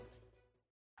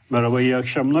Merhaba, iyi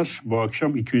akşamlar. Bu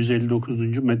akşam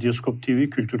 259. Medyaskop TV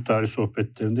Kültür Tarih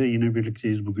Sohbetlerinde yine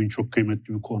birlikteyiz. Bugün çok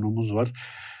kıymetli bir konuğumuz var.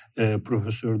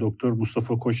 Profesör Doktor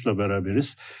Mustafa Koç'la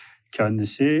beraberiz.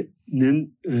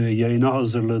 Kendisinin yayına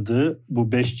hazırladığı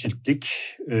bu 5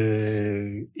 ciltlik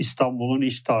İstanbul'un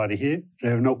İç Tarihi,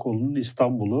 Revnakoğlu'nun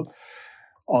İstanbul'u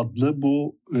adlı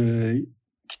bu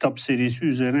kitap serisi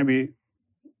üzerine bir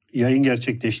yayın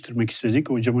gerçekleştirmek istedik.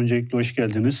 Hocam öncelikle hoş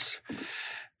geldiniz.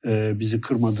 Bizi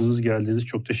kırmadınız, geldiniz.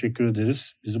 Çok teşekkür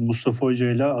ederiz. Bizim Mustafa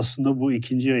Hoca ile aslında bu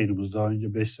ikinci yayınımız. Daha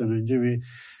önce 5 sene önce bir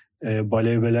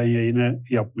Balev Belen yayını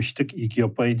yapmıştık. İlk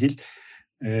yapay dil.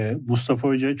 Mustafa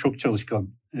Hoca çok çalışkan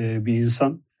bir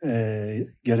insan.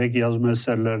 Gerek yazma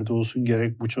eserlerde olsun,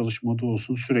 gerek bu çalışmada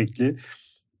olsun sürekli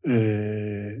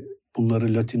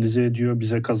bunları latinize ediyor,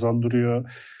 bize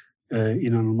kazandırıyor.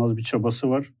 İnanılmaz bir çabası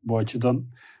var. Bu açıdan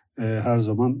her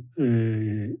zaman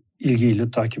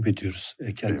ilgiyle takip ediyoruz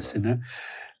kendisine.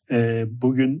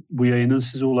 Bugün bu yayının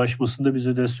size ulaşmasında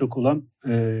bize destek olan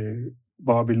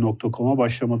babil.com'a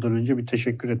başlamadan önce bir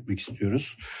teşekkür etmek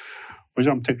istiyoruz.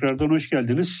 Hocam tekrardan hoş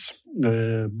geldiniz.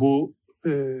 Bu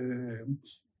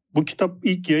kitap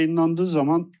ilk yayınlandığı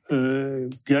zaman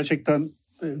gerçekten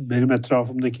benim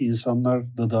etrafımdaki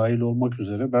insanlar da dahil olmak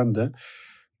üzere ben de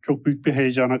çok büyük bir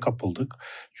heyecana kapıldık.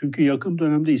 Çünkü yakın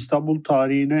dönemde İstanbul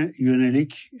tarihine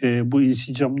yönelik bu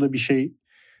insicamda bir şey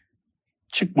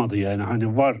çıkmadı yani.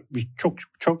 Hani var,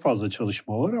 çok fazla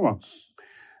çalışma var ama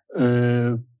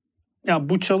ya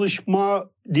bu çalışma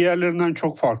diğerlerinden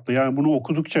çok farklı. Yani bunu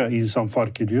okudukça insan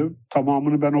fark ediyor.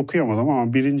 Tamamını ben okuyamadım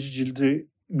ama birinci cildi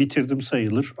bitirdim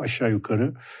sayılır aşağı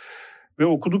yukarı. Ve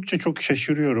okudukça çok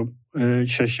şaşırıyorum.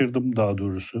 Şaşırdım daha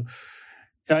doğrusu.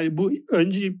 Yani bu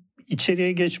önce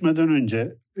içeriye geçmeden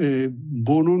önce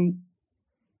bunun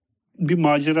bir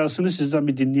macerasını sizden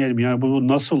bir dinleyelim. Yani bu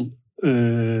nasıl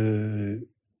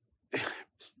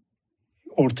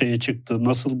ortaya çıktı?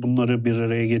 Nasıl bunları bir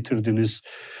araya getirdiniz?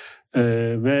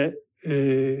 Ve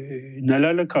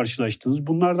nelerle karşılaştınız?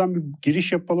 Bunlardan bir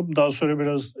giriş yapalım. Daha sonra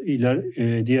biraz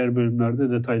diğer bölümlerde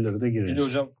detaylara da gireriz. Bir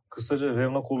hocam kısaca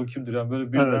Revnakoğlu kimdir? Yani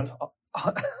böyle bilinen... Evet.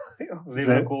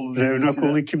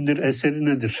 Revnakoğlu kimdir? Eseri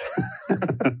nedir?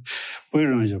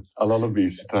 Buyurun hocam. Alalım bir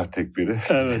istihdam tekbiri.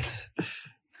 Evet.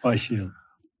 Başlayalım.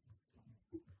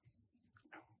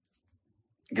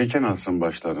 Geçen asrın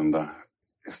başlarında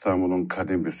İstanbul'un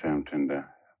kadim bir semtinde,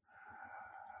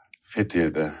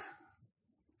 Fethiye'de,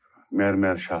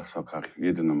 Mermer Şah Sokak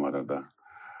 7 numarada,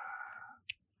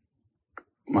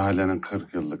 mahallenin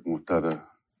 40 yıllık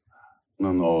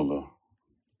muhtarının oğlu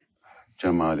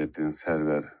Cemalettin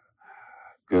Server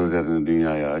gözlerini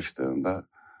dünyaya açtığında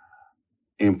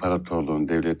İmparatorluğun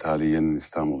Devlet Aliye'nin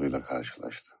İstanbul'uyla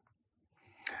karşılaştı.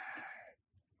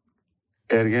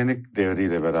 Ergenlik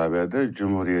devriyle beraber de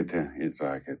Cumhuriyeti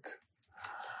idrak etti.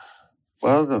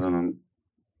 Bazılarının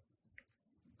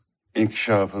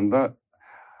inkişafında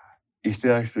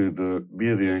ihtiyaç duyduğu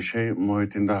bir yön şey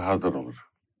muhitinde hazır olur.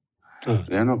 Evet.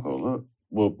 Revnakoğlu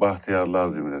bu bahtiyarlar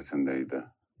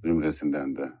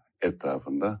zümresinden de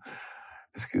etrafında.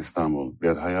 Eski İstanbul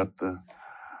bir hayattı.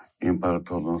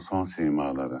 İmparatorluğun son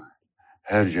simaları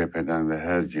her cepheden ve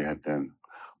her cihetten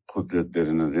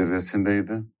kudretlerinin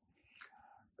zirvesindeydi.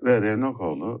 Ve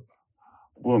Revnakoğlu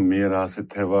bu mirası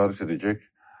tevarüs edecek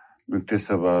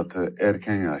müktesebatı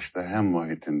erken yaşta hem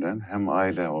muhitinden hem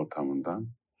aile ortamından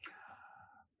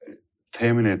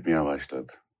temin etmeye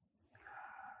başladı.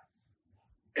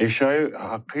 Eşyayı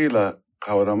hakkıyla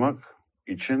kavramak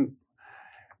için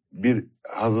bir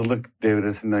hazırlık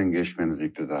devresinden geçmeniz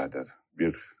iktiza eder.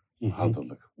 Bir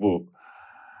hazırlık. Bu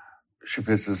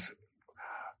şüphesiz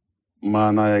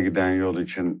manaya giden yol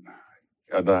için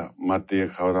ya da maddeyi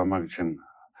kavramak için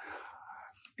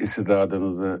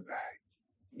istidadınızı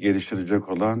geliştirecek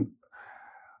olan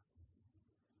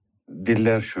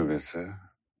diller şubesi,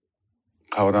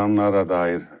 kavramlara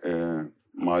dair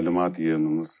malumat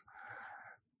yığınınız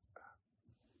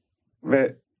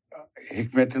ve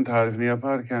hikmetin tarifini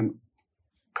yaparken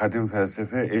kadim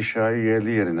felsefe eşyayı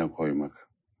yerli yerine koymak.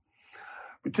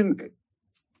 Bütün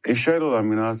eşyayla olan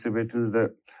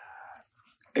münasebetinizde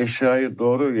eşyayı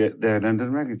doğru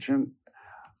değerlendirmek için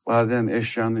bazen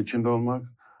eşyanın içinde olmak,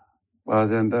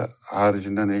 bazen de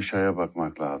haricinden eşyaya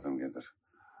bakmak lazım gelir.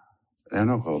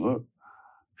 Revnakoğlu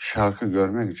şarkı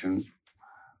görmek için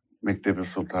Mektebi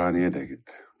Sultaniye'de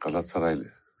gitti. Galatasaray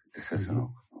Lisesi'ni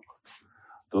okudu.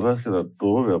 Dolayısıyla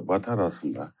Doğu ve Batı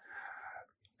arasında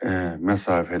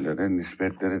mesafeleri,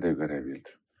 nispetleri de görebildi.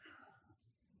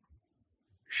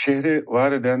 Şehri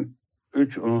var eden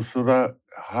 3 unsura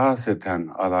haseten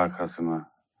alakasını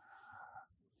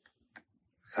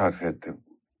sarf etti.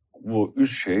 Bu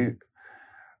 3 şey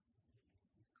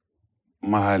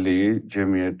mahalleyi,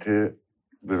 cemiyeti,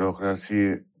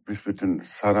 bürokrasiyi büsbütün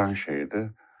saran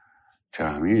şeydi.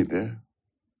 Camiydi.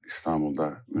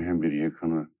 İstanbul'da mühim bir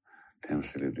yakını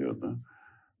temsil ediyordu.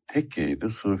 Tekkeydi,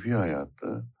 sufi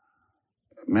hayattı,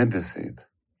 medreseydi.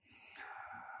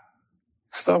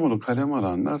 İstanbul'u kalem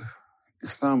alanlar,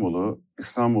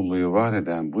 İstanbulluyu var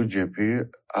eden bu cepheyi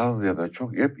az ya da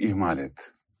çok hep ihmal etti.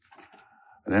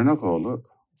 Revnakoğlu,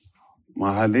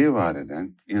 mahalleyi var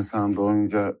eden, insan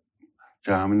doğunca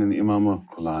caminin imamı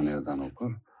kulağına ezan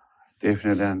okur.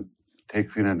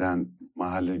 Tekfin eden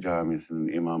mahalle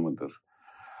camisinin imamıdır.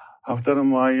 Haftanın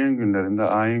muayyen günlerinde,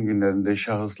 ayin günlerinde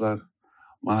şahıslar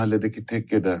mahalledeki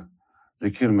tekkede,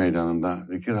 zikir meydanında,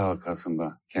 zikir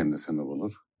halkasında kendisini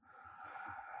bulur.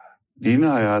 Dini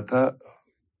hayata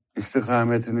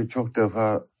istikametini çok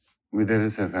defa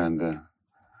müderris efendi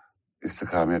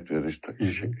istikamet veriş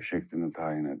şeklini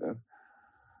tayin eder.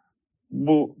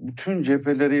 Bu bütün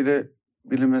cepheleriyle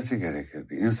bilinmesi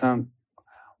gerekirdi. İnsan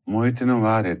muhitinin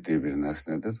var ettiği bir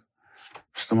nesnedir.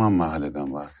 Müslüman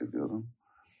mahalleden bahsediyorum.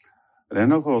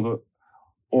 Revnakoğlu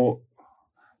o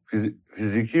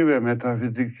fiziki ve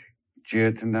metafizik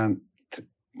cihetinden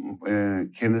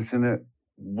kendisini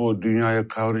bu dünyayı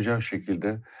kavrayacak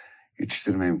şekilde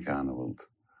yetiştirme imkanı buldu.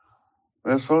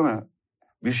 Ve sonra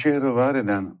bir şehri var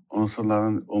eden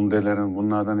unsurların, umdelerin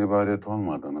bunlardan ibaret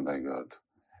olmadığını da gördü.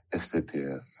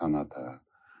 Estetiğe, sanata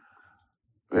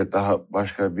ve daha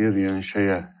başka bir yeni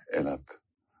şeye el attı.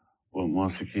 Bu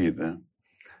musikiydi.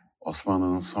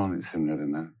 Osmanlı'nın son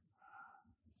isimlerine,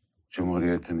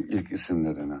 Cumhuriyet'in ilk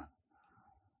isimlerine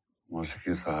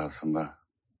musiki sahasında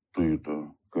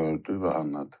duydu, gördü ve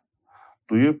anladı.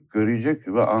 Duyup görecek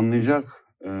ve anlayacak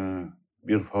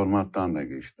bir formattan da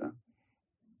geçti.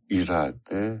 İcra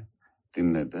etti,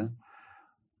 dinledi.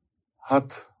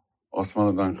 Hat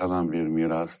Osmanlı'dan kalan bir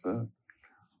mirastı.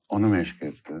 Onu meşk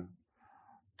etti.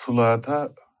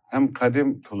 Tuluata, hem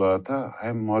kadim tuluata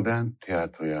hem modern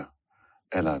tiyatroya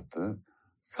el attı.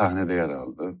 Sahnede yer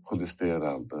aldı, kuliste yer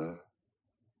aldı,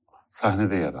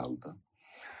 sahnede yer aldı.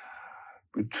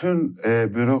 Bütün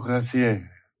bürokrasiye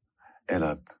el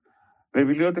attı. Ve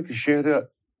biliyordu ki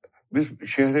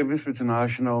şehre büsbütün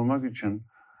aşina olmak için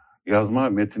yazma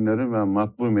metinlerin ve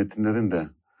matbu metinlerin de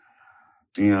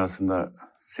dünyasında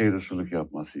seyir-i-suluk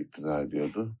yapması iktidar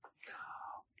ediyordu.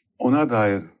 Ona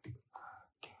dair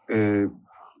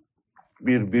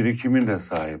bir birikimin de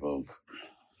sahip oldu.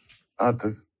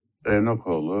 Artık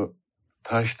Revnakoğlu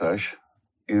taş,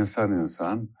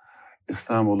 insan,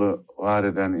 İstanbul'u var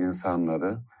eden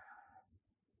insanları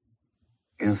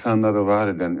var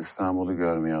eden İstanbul'u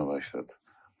görmeye başladı.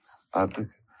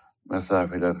 Artık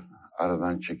mesafeler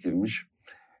aradan çekilmiş,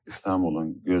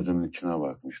 İstanbul'un gözünün içine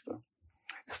bakmıştı.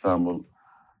 İstanbul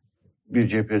bir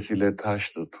cephesiyle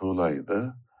taştı,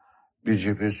 tuğlaydı. Bir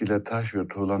cephesiyle taş ve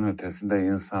tuğlanın ötesinde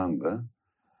insandı,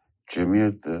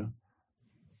 cemiyetti,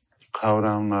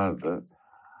 kavramlardı.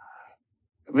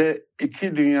 Ve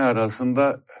iki dünya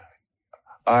arasında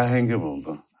ahengi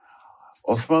buldu.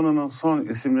 Osmanlı'nın son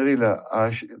isimleriyle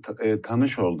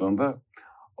tanış olduğunda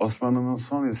Osmanlı'nın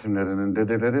son isimlerinin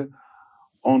dedeleri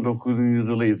 19.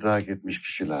 yüzyılı idrak etmiş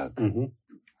kişilerdi.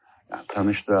 Yani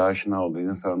tanıştığı, aşina olduğu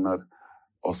insanlar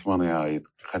Osmanlı'ya ait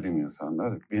kadim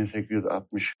insanlar.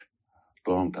 1860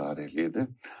 doğum tarihliydi.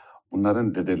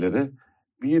 Bunların dedeleri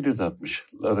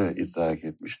 1760'ları idrak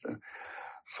etmişti.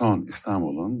 Son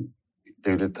İstanbul'un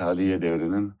Devlet-i Aliye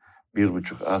devrinin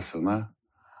 1,5 asrına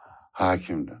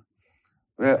hakimdi.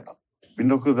 Ve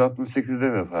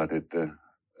 1968'de vefat etti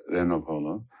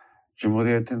Revnakoğlu.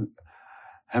 Cumhuriyet'in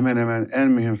hemen hemen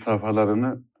en mühim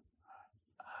safhalarını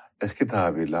eski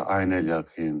tabirle aynel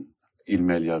yakîn,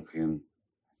 ilmel yakîn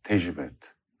tecrübe etti.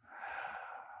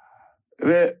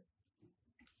 Ve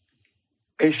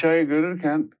eşyayı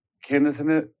görürken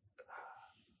kendisini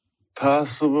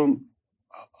taassubun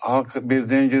bir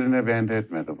zincirine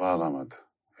benzetmedi, bağlamadı.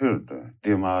 Hürdü,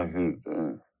 dimağı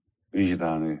hürdü,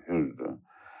 vicdanı hürdü.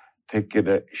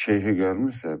 Tekkede şeyhi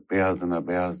görmüşse beyazına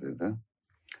beyaz dedi,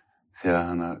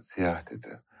 siyahına siyah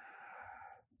dedi.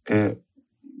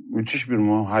 Müthiş bir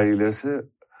muhayyilesi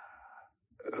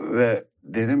ve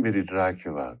derin bir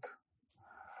idraki vardı.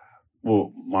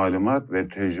 Bu malumat ve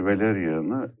tecrübeler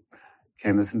yığını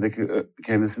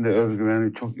kendisinde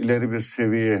özgüveni çok ileri bir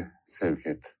seviyeye sevk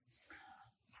etti.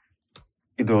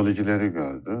 İdeolojileri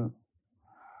gördü,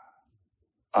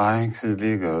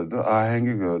 ahenksizliği gördü,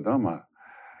 ahengi gördü ama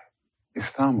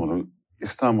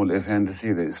İstanbul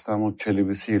efendisiyle, İstanbul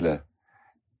çelebisiyle,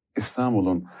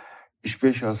 İstanbul'un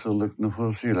 5 asırlık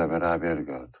nüfusuyla beraber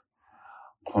gördü.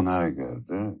 Konağı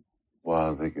gördü,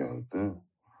 boğazı gördü.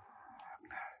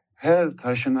 Her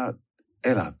taşına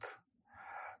el attı.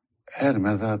 her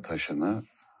mezar taşını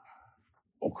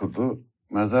okudu.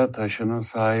 Mezar taşının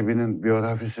sahibinin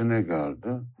biyografisini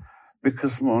gördü. Bir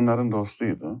kısmı onların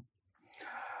dostuydu.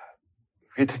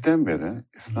 Fetih'ten beri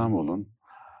İstanbul'un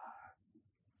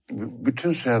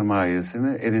bütün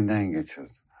sermayesini elinden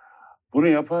geçirdi. Bunu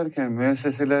yaparken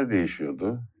müesseseler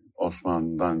değişiyordu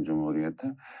Osmanlı'dan Cumhuriyet'e.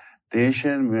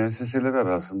 Değişen müesseseler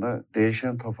arasında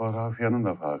değişen topografyanın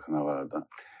da farkına vardı.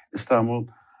 İstanbul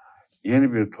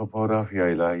yeni bir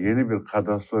topografyayla, yeni bir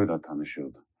kadastroyla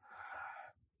tanışıyordu.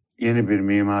 Yeni bir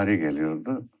mimari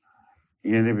geliyordu.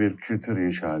 Yeni bir kültür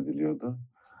inşa ediliyordu.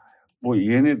 Bu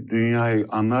yeni dünyayı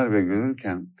anlar ve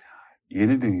görürken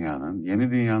yeni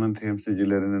dünyanın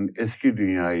temsilcilerinin eski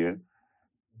dünyayı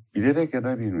bilerek ya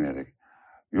da bilmeyerek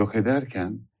yok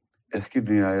ederken eski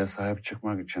dünyaya sahip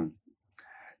çıkmak için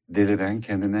deliren,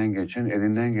 kendinden geçen,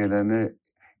 elinden geleni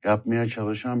yapmaya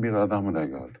çalışan bir adamı da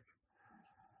gördük.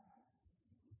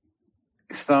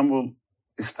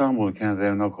 İstanbul'ken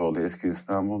Revnakoğlu, eski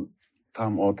İstanbul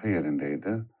tam orta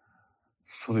yerindeydi.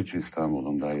 Suriçi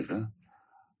İstanbul'undaydı.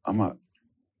 Ama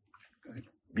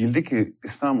bildi ki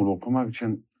İstanbul okumak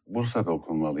için Bursa'da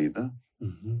okunmalıydı.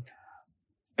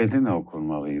 Edirne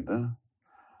okunmalıydı.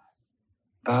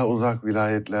 Daha uzak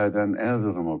vilayetlerden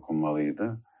Erzurum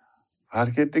okunmalıydı.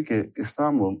 Fark etti ki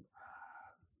İstanbul,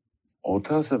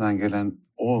 Orta Asya'dan gelen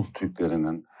Oğuz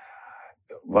Türklerinin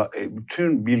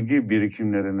bütün bilgi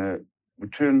birikimlerini,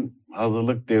 bütün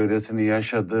hazırlık devresini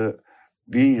yaşadığı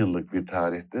 1000 yıllık bir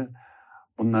tarihti.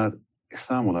 Bunlar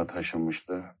İstanbul'a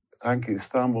taşınmıştı. Sanki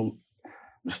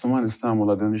Müslüman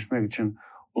İstanbul'a dönüşmek için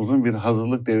uzun bir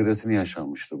hazırlık devresini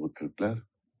yaşamıştı bu Türkler.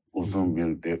 Uzun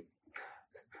bir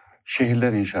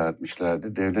şehirler inşa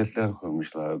etmişlerdi, devletler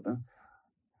kurmuşlardı.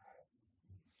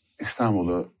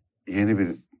 İstanbul'u yeni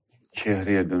bir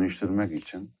şehreye dönüştürmek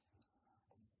için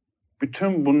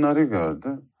bütün bunları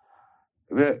gördü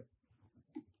ve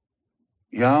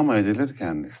yağma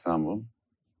edilirken İstanbul,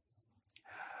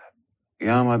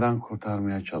 yağmadan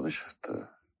kurtarmaya çalıştı.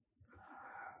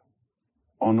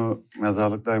 Onu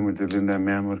Mezarlıklar Müdürlüğü'nde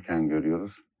memurken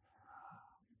görüyoruz.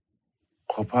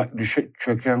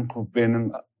 Çöken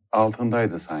kubbenin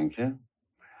altındaydı sanki.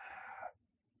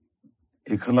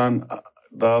 Yıkılan,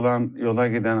 dağılan yola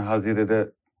giden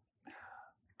Hazire'de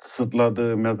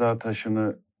sıtladığı mezar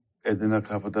taşını Edirne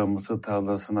Kapı'da mısır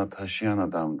tarlasına taşıyan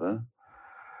adamdı.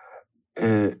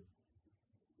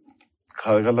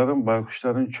 Kargaların,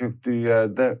 baykuşların çöktüğü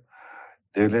yerde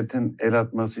devletin el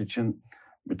atması için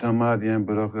mütemadiyen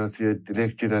bürokrasiye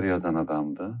dilekçeler yazan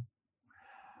adamdı.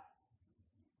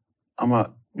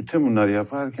 Ama bütün bunları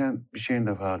yaparken bir şeyin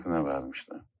de farkına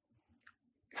varmıştı.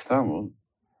 İstanbul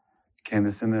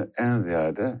kendisini en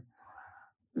ziyade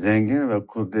zengin ve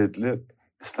kudretli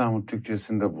İstanbul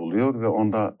Türkçesinde buluyor ve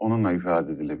onunla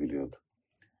ifade edilebiliyordu.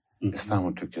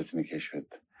 İstanbul Türkçesini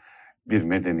keşfetti. Bir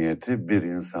medeniyeti, bir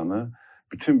insanı,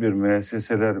 bütün bir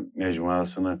müesseseler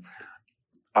mecmuasını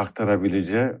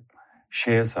aktarabileceği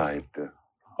şeye sahipti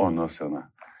ondan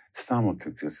sonra. İstanbul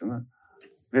Türkçesini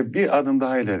ve bir adım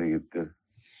daha ileri gitti.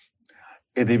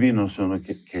 Edebi nosyonu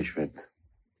keşfetti.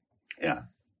 Yani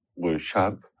bu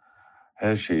şark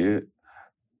her şeyi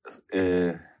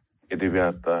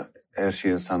edebiyatta, her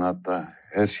şeyi sanatta,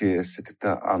 her şeyi estetikte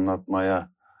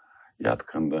anlatmaya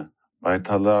yatkındı.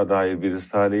 Baytarlığa dair bir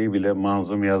risaleyi bile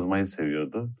manzum yazmayı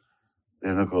seviyordu.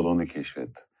 Revnakoğlu'nu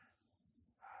keşfetti.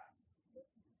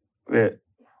 Ve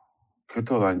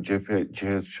kötü olan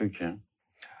cihet şu ki,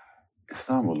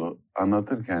 İstanbul'u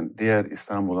anlatırken diğer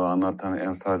İstanbul'u anlatan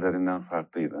emsallerinden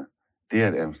farklıydı.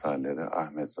 Diğer emsalleri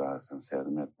Ahmet Rasim,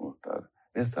 Sermet Muhtar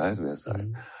vesaire vesaire.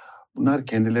 Bunlar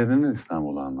kendilerinin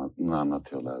İstanbul'u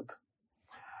anlatıyorlardı.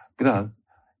 Biraz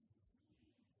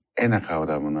ene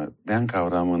kavramını, ben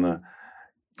kavramını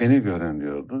beni görün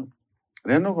diyordu.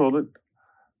 Revnakoğlu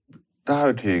daha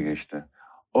öteye geçti.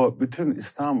 O bütün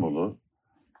İstanbul'u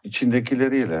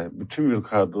içindekileriyle, bütün bir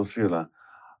kadrosuyla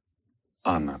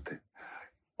anlattı.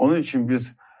 Onun için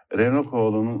biz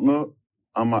Revnakoğlu'nu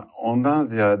ama ondan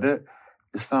ziyade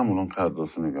İstanbul'un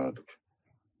kadrosunu gördük.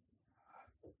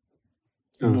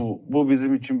 Evet. Bu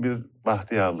bizim için bir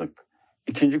bahtiyarlık.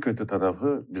 İkinci kötü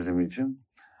tarafı bizim için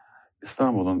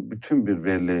İstanbul'un bütün bir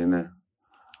belleğini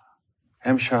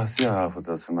hem şahsi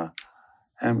hafızasına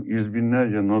hem yüz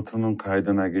binlerce notunun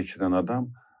kaydına geçiren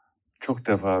adam çok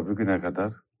defa bugüne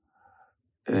kadar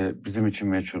bizim için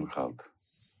meçhul kaldı.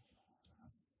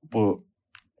 Bu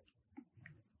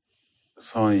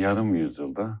son yarım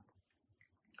yüzyılda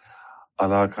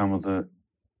alakamızı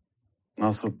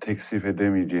nasıl teksif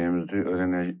edemeyeceğimizi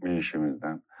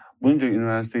öğrenmeyişimizden, bunca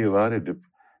üniversiteyi var edip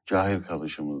cahil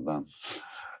kalışımızdan,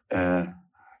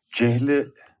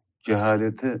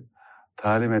 cehaleti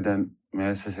talim eden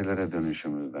müesseselere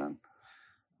dönüşümüzden,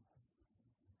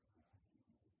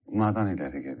 bunlardan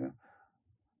ileri geliyor.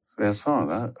 Ve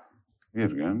sonra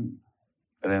bir gün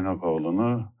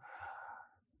Revnakoğlu'nu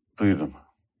duydum.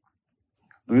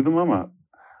 Duydum ama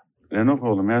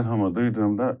Revnakoğlu merhumu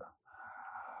duyduğumda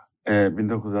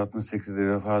 1968'de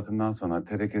vefatından sonra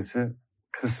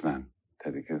kısmen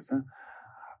terekesi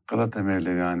Galata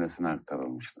Mevlevihanesi'ne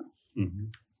aktarılmıştı. Hı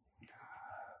hı.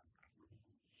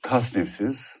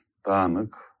 Tasnifsiz,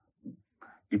 dağınık,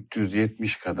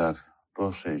 370 kadar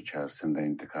dosya içerisinde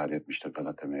intikal etmişti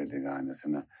Galata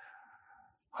Mevlevihanesi'ne.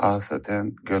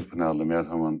 Hasaten Gölpınarlı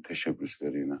merhumun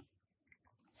teşebbüsleriyle.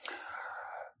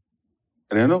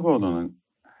 Revnakoğlu'nun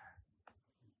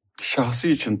şahsi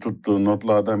için tuttuğu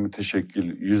notlardan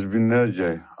müteşekkil yüz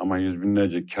binlerce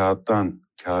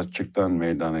kağıtçıktan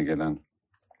meydana gelen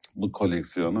bu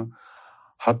koleksiyonu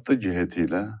hattı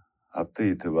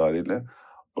itibariyle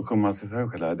okunması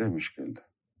fevkalade müşküldü.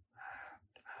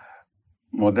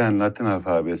 Modern Latin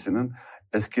alfabesinin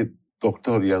eski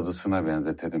doktor yazısına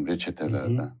benzetelim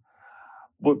reçetelerde.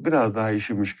 Bu biraz daha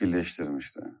işi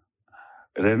müşkülleştirmişti.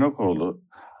 Revnakoğlu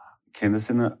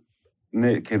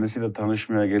kendisiyle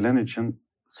tanışmaya gelen için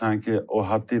sanki o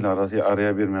hattıyla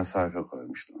araya bir mesafe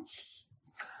koymuştu.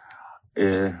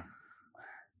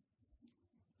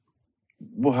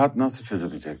 Bu hat nasıl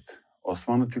çözülecekti?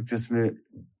 Osmanlı Türkçesini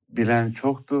bilen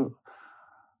çoktu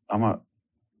ama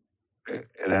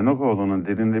Revnakoğlu'nun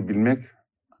dilini bilmek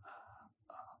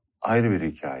ayrı bir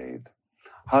hikayeydi.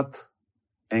 Hat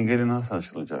engeli nasıl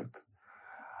açılacaktı?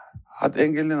 Hat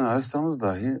engelini açsanız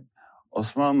dahi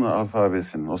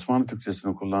Osmanlı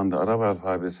Türkçesini kullandığı Arap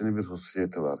alfabesinin bir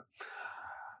hususiyeti var.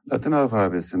 Latin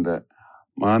alfabesinde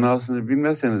manasını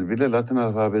bilmezseniz bile Latin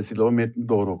alfabesiyle o metni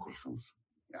doğru okursunuz.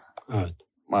 Yani Evet.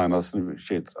 manasını bir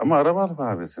şeydir. Ama Arap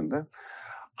alfabesinde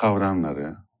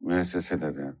kavramları,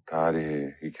 müesseseleri,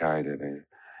 tarihi, hikayeleri,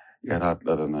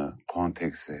 yaratlarını,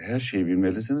 konteksi, her şeyi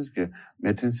bilmelisiniz ki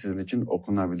metin sizin için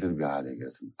okunabilir bir hale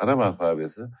gelsin. Arap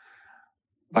alfabesi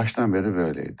baştan beri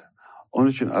böyleydi. Onun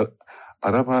için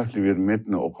Arap harfli bir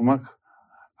metni okumak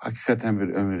hakikaten bir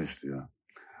ömür istiyor.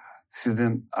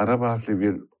 Sizin Arap harfli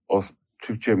bir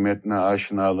Türkçe metne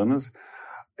aşinalığınız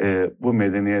bu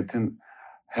medeniyetin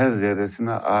her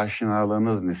zerresine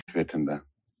aşinalığınız nispetinde.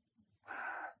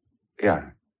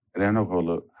 Yani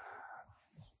Revnakoğlu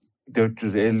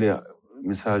 450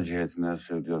 misal cihetine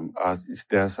söylüyorum.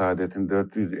 İster Saadet'in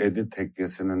 450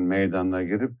 tekkesinin meydanına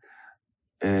girip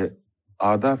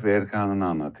adab ve erkanını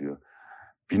anlatıyor.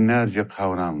 Binlerce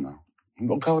kavramla.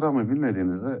 O kavramı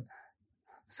bilmediğinizde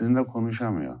sizinle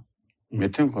konuşamıyor.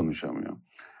 Metin konuşamıyor.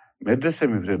 Medrese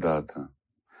müfredatı,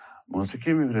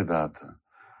 musiki müfredatı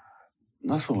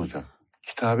nasıl olacak?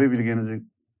 Kitabe bilginizi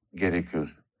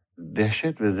gerekiyor.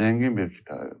 Dehşet ve zengin bir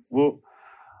kitabe. Bu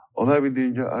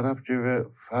olabildiğince Arapça ve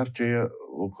Farsça'ya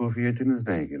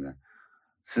vukufiyetinizle ilgili.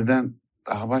 Sizden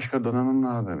daha başka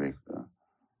donanımlar da bekliyor.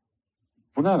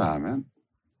 Buna rağmen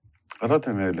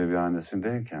Galata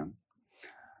Mevlevihanesi'ndeyken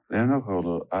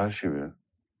Revnakoğlu arşivi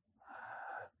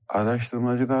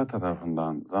araştırmacılar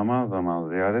tarafından zaman zaman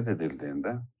ziyaret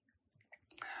edildiğinde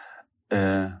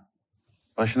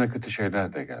başına kötü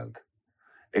şeyler de geldi.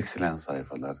 Eksilen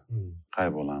sayfalar,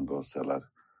 kaybolan dosyalar.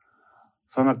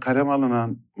 Sonra kalem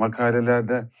alınan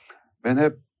makalelerde ben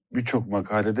hep birçok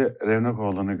makalede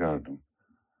Revnakoğlu'nu gördüm.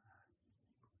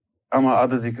 Ama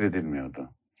adı zikredilmiyordu.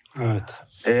 Evet.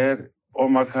 Eğer o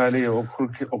makaleyi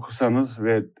okusanız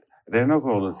ve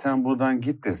Revnakoğlu sen buradan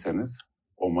git deseniz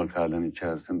o makalenin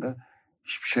içerisinde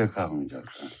hiçbir şey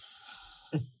kalmayacaktı.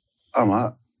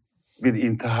 Ama bir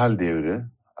intihal devri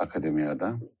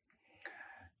akademiyada,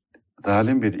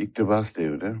 zalim bir iktibas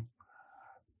devri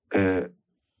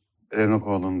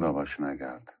Revnakoğlu'nun da başına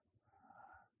geldi.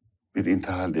 Bir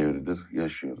intihal devridir,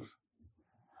 yaşıyoruz.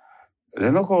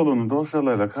 Revnakoğlu'nun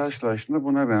dosyalarıyla karşılaştığında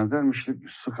buna benzer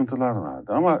sıkıntılar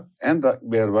vardı. Ama en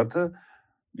berbatı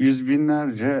yüz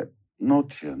binlerce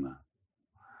not yığını.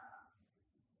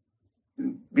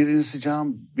 Bir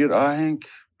insicam, bir ahenk,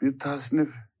 bir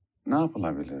tasnif ne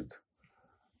yapılabilirdi?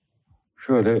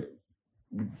 Şöyle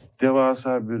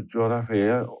devasa bir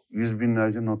coğrafyaya yüz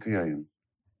binlerce notu yayın.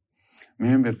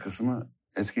 Mühim bir kısmı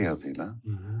eski yazıyla.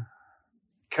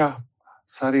 Kah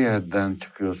Sarıyer'den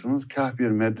çıkıyorsunuz, kah bir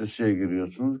medreseye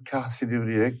giriyorsunuz, kah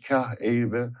Silivri'ye, kah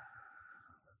Eyüp'e.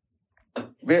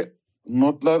 Ve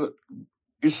notlar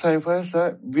 3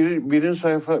 sayfaysa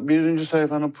birinci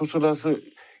sayfanın pusulası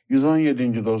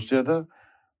 117. dosyada,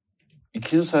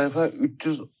 ikinci sayfa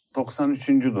 393.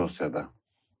 dosyada.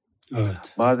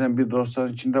 Evet. Bazen bir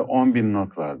dosyanın içinde 10.000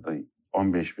 not vardı,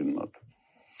 15.000 not.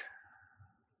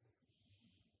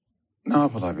 ne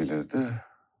yapılabilirdi?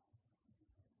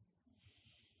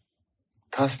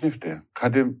 Tasnifti.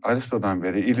 Kadim Aristo'dan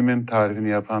beri ilmin tarifini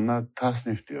yapanlar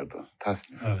tasnif diyordu.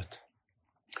 Tasnif. Evet.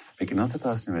 Peki nasıl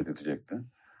tasnif edilecekti?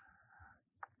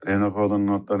 Revnakoğlu'nun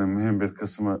notlarının mühim bir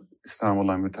kısmı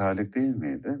İstanbul'a müteallik değil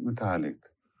miydi? Müteallikti.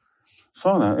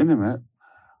 Sonra önüme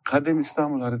kadim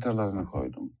İstanbul haritalarını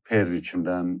koydum.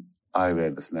 Perviç'inden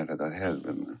Ayverdisine kadar her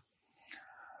birini.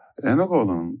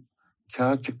 Revnakoğlu'nun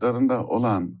kağıtçıklarında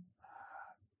olan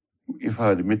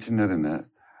ifade metinlerine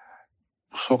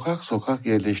sokak sokak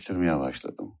yerleştirmeye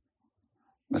başladım.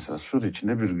 Mesela Sur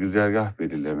içinde bir güzergah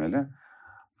belirlemeli.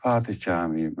 Fatih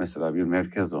Camii mesela bir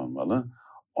merkez olmalı.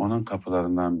 Onun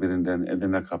kapılarından birinden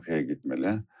Edirne kapıya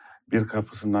gitmeli. Bir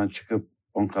kapısından çıkıp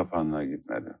 10 kapağına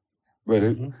gitmeli.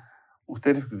 Böyle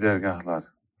muhtelif güzergahlar.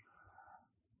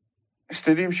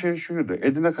 İstediğim şey şuydu.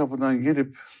 Edirne kapıdan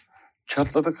girip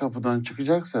Çatladı kapıdan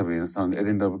çıkacaksa bir insan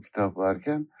elinde bu kitap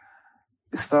varken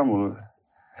İstanbul'u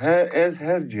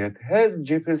her cihet, her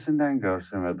cephesinden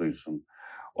görsün ve duysun.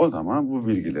 O zaman bu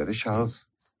bilgileri şahıs,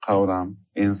 kavram,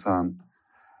 insan,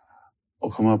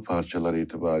 okuma parçaları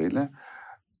itibariyle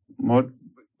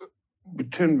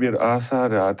bütün bir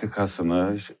asar-ı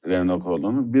atikasını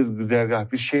Revnakoğlu'nun bir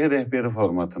güzergah, bir şehir rehberi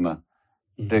formatına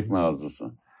dökme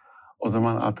arzusu. O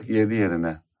zaman artık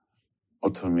yerine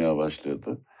oturmaya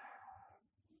başlıyordu.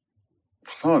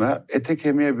 Sonra ete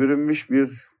kemiğe bürünmüş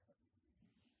bir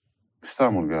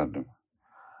İstanbul gördüm.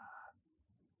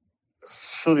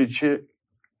 Sur içi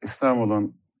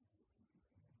İstanbul'un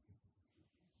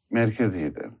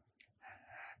merkeziydi.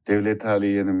 Devlet-i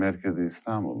Aliye'nin merkezi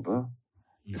İstanbul'du.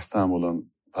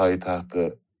 İstanbul'un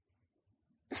payitahtı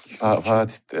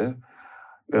Fatih'ti.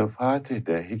 Ve Fatih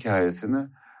de hikayesini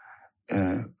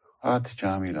Fatih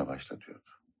Camii ile başlatıyordu.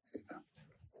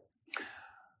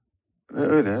 Ve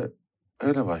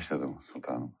öyle başladım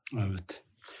sultanım. Evet.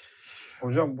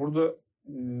 Hocam burada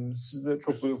siz de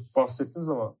çok böyle bahsettiniz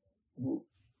ama bu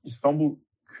İstanbul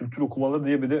kültür okumaları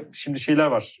diye bir de şimdi şeyler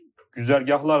var.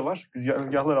 Güzergahlar var.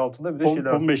 Güzergahlar altında bir de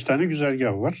şeyler var. 15 tane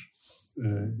güzergah var.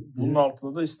 Bunun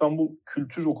altında da İstanbul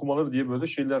kültür okumaları diye böyle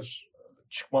şeyler,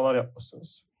 çıkmalar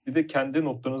yapmışsınız. Bir de kendi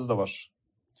notlarınız da var.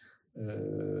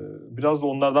 Biraz da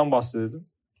onlardan bahsedelim.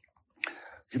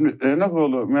 Şimdi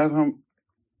Revnakoğlu merhum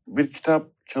bir kitap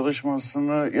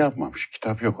çalışmasını yapmamış.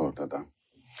 Kitap yok ortada.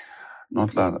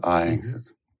 Notlar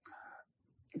ahenksiz.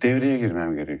 Devreye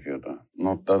girmem gerekiyordu.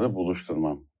 Notları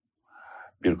buluşturmam.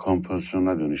 Bir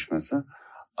kompozisyona dönüşmesi.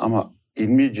 Ama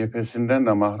ilmi cephesinden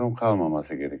de mahrum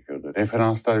kalmaması gerekiyordu.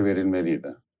 Referanslar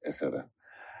verilmeliydi esere.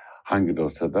 Hangi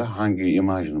dosyada, hangi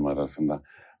imaj numarasında.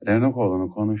 Revnakoğlu'nun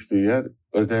konuştuğu yer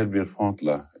özel bir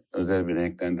fontla, özel bir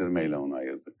renklendirmeyle onu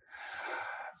ayırdı.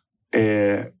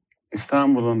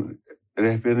 İstanbul'un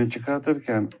rehberini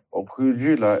çıkartırken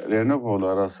okuyucuyla Revnakoğlu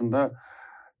arasında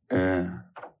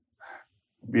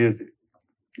bir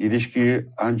ilişkiyi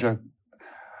ancak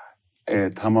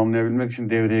tamamlayabilmek için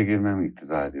devreye girmem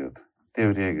iktiza ediyordu.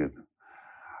 Devreye girdim.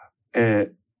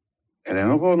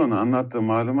 Revnakoğlu'nun anlattığı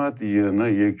malumat yığını,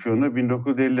 yekûnu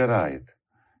 1950'lere ait.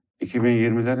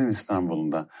 2020'lerin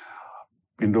İstanbul'unda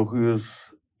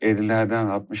 1950'lerden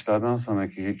 60'lardan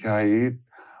sonraki hikayeyi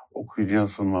okuyucuya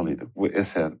sunmalıydık. Bu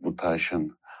eser, bu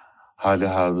taşın hali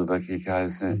hardudaki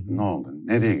hikayesi ne oldu?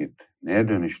 Nereye gitti? Neye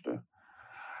dönüştü?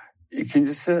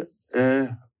 İkincisi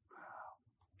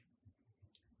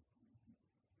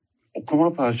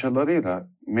okuma parçalarıyla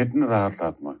metni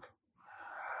rahatlatmak.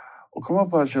 Okuma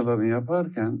parçalarını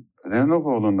yaparken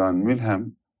Revnakoğlu'ndan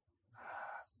mülhem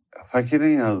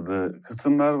fakirin yazdığı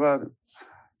kısımlar var.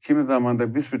 Kimi zaman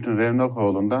da büsbütün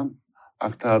Revnakoğlu'ndan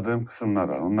aktardığım kısımlar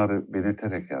var. Onları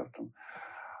belirterek yaptım.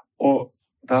 O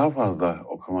daha fazla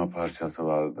okuma parçası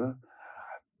vardı.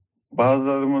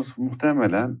 Bazılarımız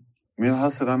muhtemelen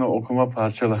münhasıran o okuma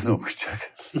parçalarını okuyacak.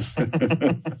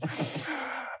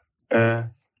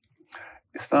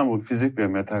 İstanbul fizik ve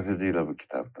metafiziğiyle bu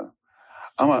kitapta.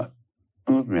 Ama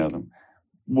unutmayalım,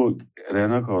 bu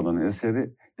Revnakoğlu'nun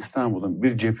eseri İstanbul'un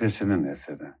bir cephesinin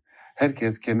eseri.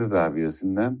 Herkes kendi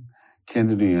zaviyesinden,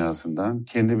 kendi dünyasından,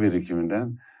 kendi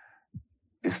birikiminden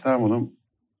İstanbul'un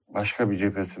başka bir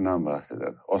cephesinden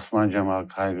bahseder. Osman Cemal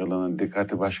Kaygılı'nın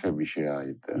dikkati başka bir şeye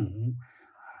aitti.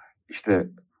 İşte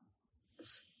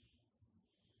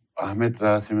Ahmet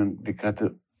Rasim'in dikkati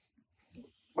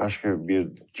başka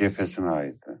bir cephesine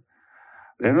aitti.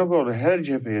 Revnakoğlu her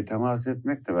cepheye temas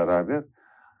etmekle beraber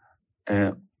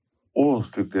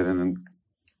Oğuz Türklerinin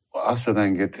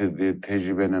Asya'dan getirdiği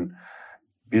tecrübenin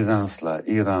Bizans'la,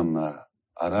 İran'la,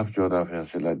 Arap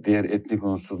coğrafyasıyla, diğer etnik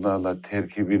unsurlarla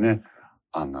terkibini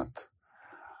anlat.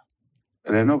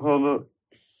 Revnakoğlu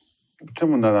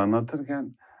bütün bunları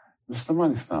anlatırken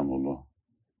Müslüman İstanbul'u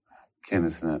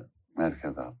kendisine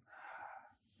merkez aldı.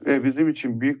 Ve bizim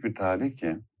için büyük bir talih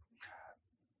ki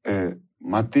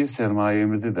maddi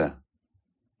sermayemizi de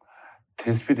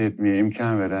tespit etmeye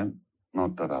imkan veren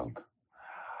notlar aldı.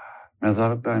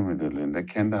 Mezarlıklar Müdürlüğü'nde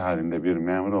kendi halinde bir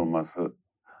memur olması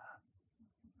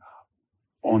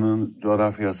onun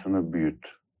coğrafyasını büyüttü.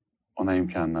 Ona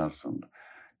imkanlar sundu.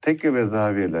 Tekke ve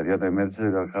zaviyeler ya da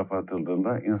medreseler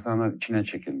kapatıldığında insanlar içine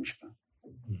çekilmişti.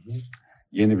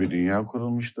 Yeni bir dünya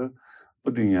kurulmuştu.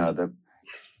 Bu dünyada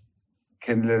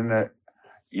kendilerine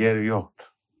yer yoktu.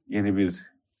 Yeni bir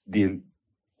dil,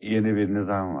 yeni bir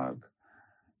nizam vardı.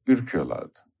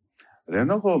 Ürküyorlardı.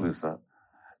 Revnakoğlu ise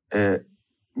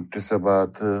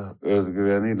müktesebatı,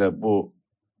 özgüveniyle bu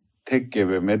tekke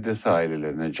ve medrese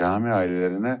ailelerine, cami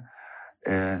ailelerine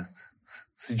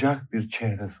sıcak bir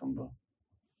çehre sundu.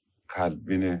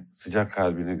 Sıcak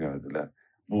kalbini gördüler.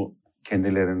 Bu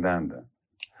kendilerinden de.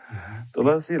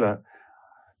 Dolayısıyla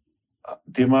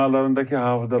dimağlarındaki,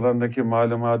 hafızalarındaki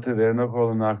malumatı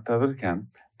Revnakoğlu'na aktarırken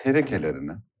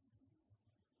terekelerini,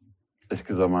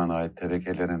 eski zamana ait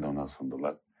terekelerini de ona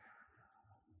sundular.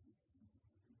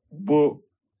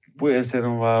 Bu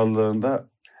eserin varlığında,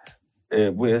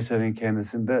 bu eserin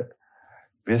kendisinde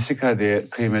vesika diye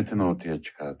kıymetini ortaya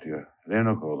çıkartıyor.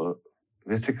 Revnakoğlu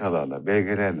vesikalarla,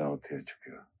 belgelerle ortaya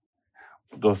çıkıyor.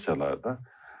 Bu dosyalarda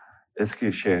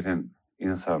eski şehrin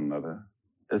insanları,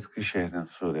 eski şehrin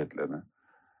suretleri,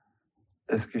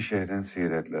 eski şehrin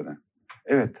siretleri.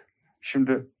 Evet,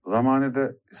 şimdi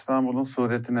zamanında İstanbul'un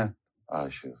suretine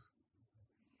aşığız.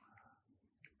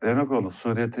 Revnakoğlu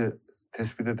sureti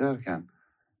tespit ederken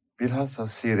bilhassa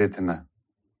siretine,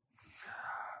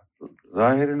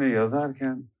 zahirini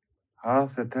yazarken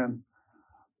haseten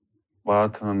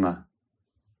batınına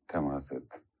temas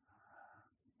etti.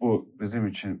 Bu bizim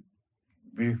için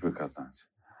büyük bir kazanç.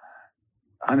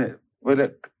 Hani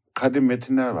böyle kadim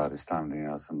metinler var İslam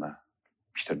dünyasında.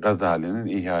 İşte Gazali'nin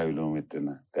İhya-i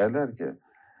Ulûmuddin'i. Derler ki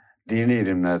dini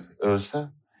ilimler ölse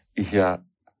ihya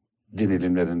din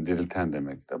ilimlerini dirilten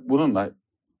demektir. Bununla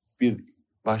bir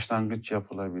başlangıç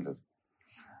yapılabilir.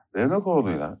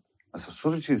 Revnakoğlu'yla mesela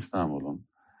Suriçi İstanbul'un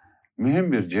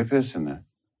mühim bir cephesini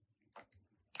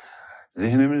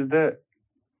zihnimizde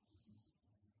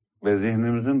ve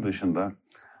zihnimizin dışında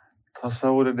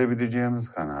tasavvur edebileceğimiz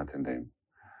kanaatindeyim.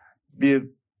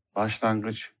 Bir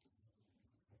başlangıç,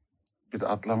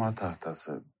 bir atlama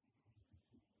tahtası,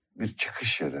 bir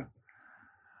çıkış yeri.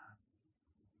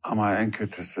 Ama en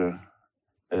kötüsü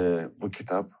bu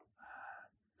kitap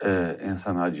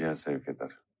insanı acıya sevk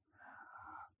eder.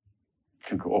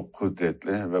 Çünkü o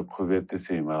kudretli ve kuvvetli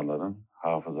simaların,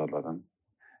 hafızaların,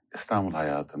 İstanbul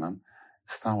hayatının,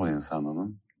 İstanbul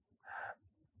insanının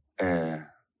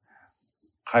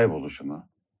kayboluşunu,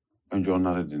 önce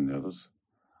onları dinliyoruz,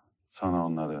 sonra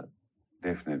onları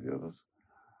defnediyoruz.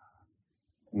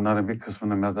 Bunların bir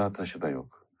kısmının mezar taşı da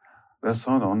yok. Ve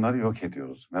sonra onları yok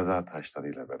ediyoruz mezar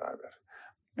taşlarıyla beraber,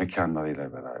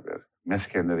 mekanlarıyla beraber,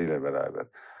 meskenleriyle beraber.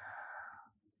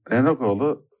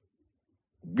 Revnakoğlu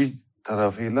bir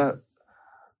tarafıyla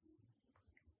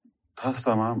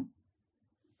taslamam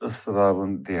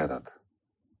ıstırabın diğer adı.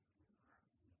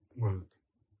 Evet.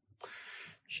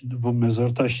 Şimdi bu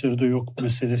mezar taşları da yok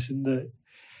meselesinde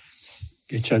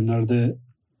geçenlerde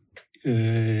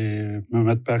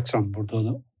Mehmet Berksan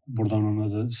buradan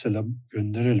ona da selam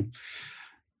gönderelim.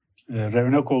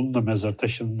 Revnakoğlu'nun da mezar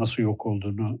taşının nasıl yok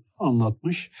olduğunu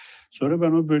anlatmış. Sonra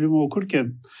ben o bölümü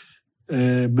okurken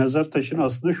mezar taşına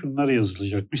aslında şunlar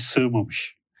yazılacakmış,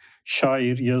 sığmamış.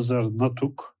 Şair, yazar,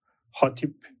 natuk,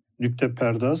 hatip, nükte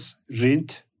perdaz,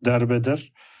 rint,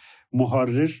 derbeder,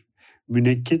 muharrir,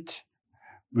 münekkit,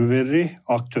 müverrih,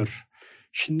 aktör.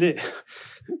 Şimdi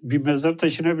bir mezar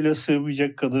taşına bile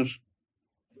sığmayacak kadar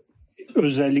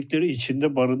özellikleri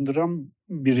içinde barındıran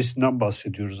birisinden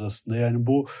bahsediyoruz aslında. Yani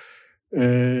bu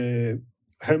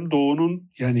hem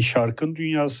Doğu'nun yani şarkın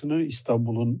dünyasını,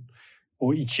 İstanbul'un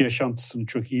o iç yaşantısını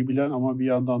çok iyi bilen ama bir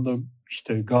yandan da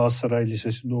işte Galatasaray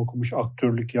Lisesi'nde okumuş,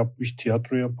 aktörlük yapmış,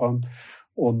 tiyatro yapan,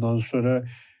 ondan sonra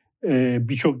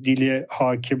birçok dile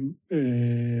hakim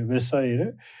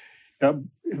vesaire. Ya,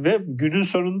 ve günün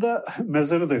sonunda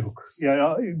mezarı da yok.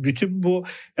 Yani bütün bu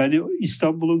yani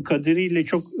İstanbul'un kaderiyle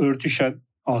çok örtüşen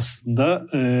aslında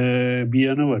bir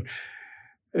yanı var.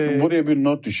 Buraya bir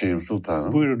not düşeyim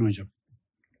sultanım. Buyurun hocam.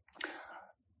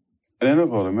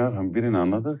 Revnakoğlu merhum birini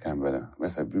anlatırken böyle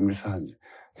mesela bir misal.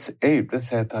 Eyüp'te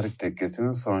Seyyid Tarık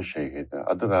Tekkesi'nin son şeyhiydi.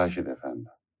 Adı Raşid Efendi.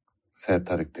 Seyyid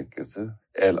Tarık Tekkesi.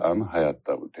 El-an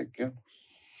hayatta bu tekke.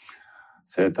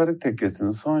 Seyyid Tarık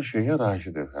Tekkesi'nin son şeyhi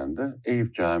Raşid Efendi.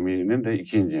 Eyüp Camii'nin de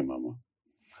 2. imamı.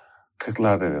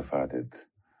 40'larda vefat etti.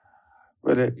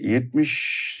 Böyle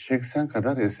 70-80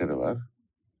 kadar eseri var.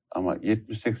 Ama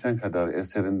 70-80 kadar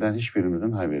eserinden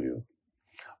hiçbirimizin haberi yok.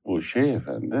 Bu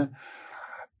efendi,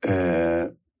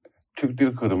 Türk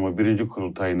Dil Kurumu 1.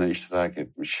 Kurultayına iştirak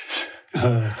etmiş.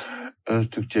 Evet.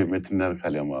 Öztürkçe metinler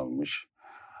kaleme almış.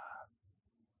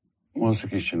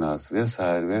 Musiki şinası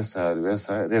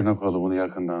vesaire. Revnakoğlu bunu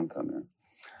yakından tanıyor.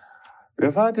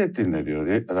 Vefat ettiğinde diyor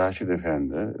Raşit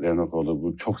Efendi, Revnakoğlu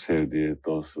bu çok sevdiği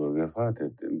dostu vefat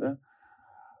ettiğinde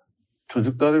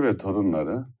çocukları ve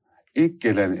torunları ilk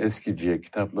gelen eskiciye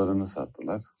kitaplarını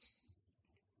sattılar.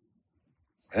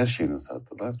 Her şeyini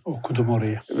sattılar. Okudum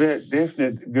orayı. Ve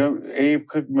Defne eğip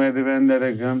 40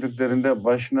 merdivenlere gömdüklerinde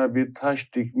başına bir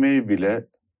taş dikmeye bile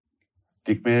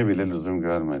lüzum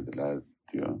görmediler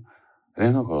diyor.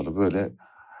 Revnakoğlu böyle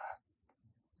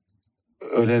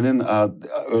ölenin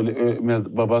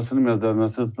babasının mezarına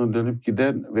sırtını dönüp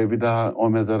giden ve bir daha o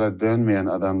mezara dönmeyen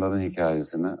adamların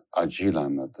hikayesini acıyla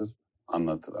anlatır.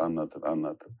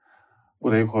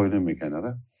 Burayı koydum bir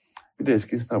kenara. Bir de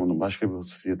eski İstanbul'un başka bir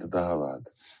hususiyeti daha vardı.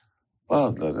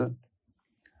 Bazıları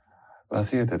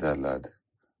vasiyet ederlerdi.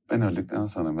 Ben öldükten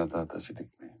sonra mezar taşı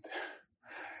dikmeydi.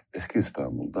 Eski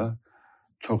İstanbul'da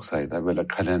çok sayıda böyle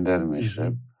kalender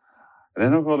meşrep.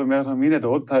 Revnakoğlu merhum yine de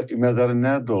o mezarın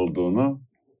nerede olduğunu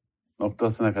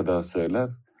noktasına kadar söyler.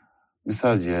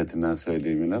 Misal cihetinden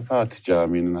söyleyeyim yine. Fatih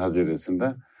Camii'nin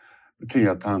haziresinde bütün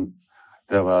yatan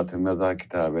zevat-ı mezar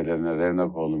kitabelerine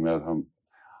Revnakoğlu merhum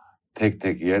tek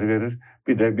tek yer verir.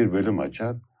 Bir de bir bölüm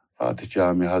açar. Fatih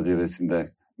Camii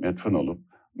haziresinde metfun olup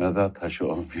mezar taşı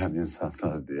olmayan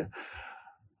insanlar diye.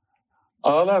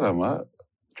 Ağlar ama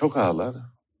çok ağlar.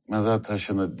 Mezar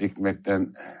taşını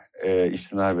dikmekten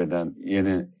içtinab eden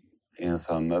yeni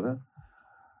insanları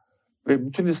ve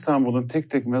bütün İstanbul'un tek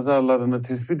tek mezarlarını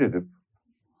tespit edip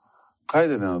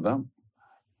kaydeden adam,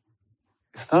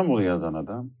 İstanbul'u yazan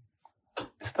adam,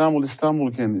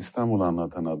 İstanbul'ken İstanbul'u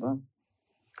anlatan adam,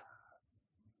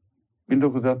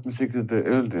 1968'de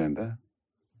öldüğünde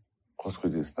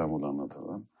koskoca İstanbul'u anlatan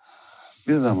adam,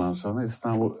 bir zaman sonra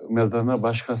İstanbul mezarına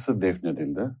başkası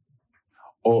defnedildi.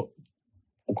 O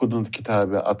okuduğun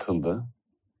kitabı atıldı.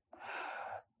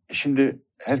 Şimdi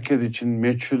herkes için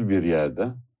meçhul bir yerde.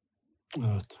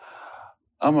 Evet.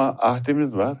 Ama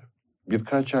ahdimiz var.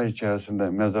 Birkaç ay içerisinde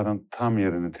mezarın tam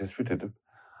yerini tespit edip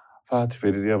Fatih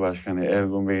Belediye Başkanı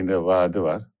Ergun Bey'in de vaadi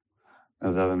var.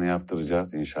 Mezarını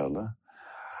yaptıracağız inşallah.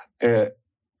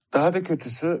 Daha da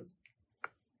kötüsü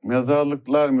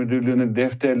Mezarlıklar Müdürlüğü'nün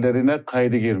defterlerine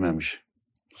kaydı girmemiş.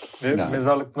 Ve yani.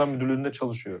 Mezarlıklar Müdürlüğü'nde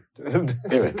çalışıyor.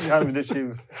 Evet. Yani bir de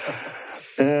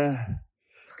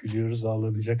gülüyoruz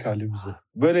ağlanacak halimize.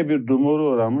 Böyle bir dumura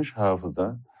uğramış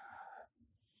hafıza.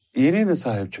 Yeni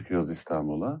sahip çıkıyoruz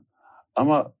İstanbul'a.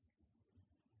 Ama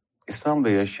İstanbul'da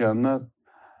yaşayanlar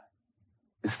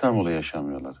İstanbul'da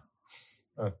yaşamıyorlar.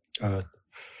 Evet.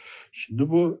 Şimdi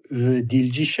bu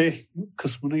dilci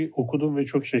kısmını okudum ve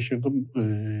çok şaşırdım.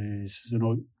 Sizin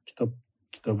o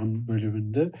kitabın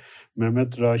bölümünde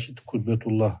Mehmet Raşit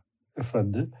Kudbetullah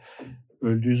Efendi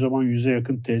öldüğü zaman 100'e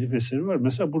yakın telif eseri var.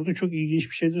 Mesela burada çok ilginç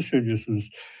bir şey de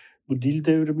söylüyorsunuz. Bu dil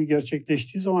devrimi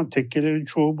gerçekleştiği zaman tekkelerin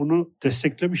çoğu bunu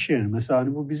desteklemiş yani. Mesela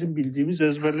hani bu bizim bildiğimiz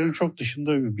ezberlerin çok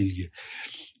dışında bir bilgi.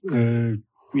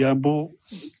 Yani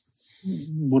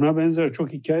buna benzer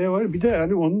çok hikaye var. Bir de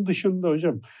hani onun dışında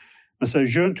hocam mesela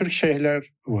Jön Türk şeyhler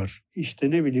var.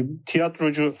 İşte ne bileyim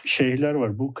tiyatrocu şeyhler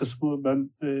var. Bu kısmı ben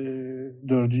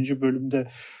 4. bölümde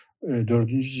 4.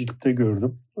 ciltte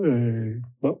gördüm.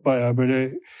 Bayağı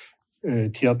böyle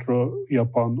tiyatro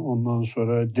yapan, ondan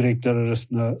sonra direkler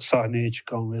arasında sahneye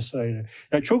çıkan vesaire.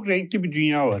 Yani çok renkli bir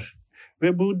dünya var.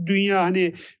 Ve bu dünya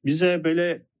hani bize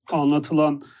böyle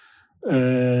anlatılan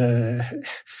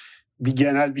bir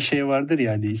genel bir şey vardır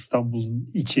yani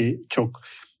İstanbul'un içi çok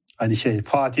hani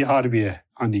Fatih Harbiye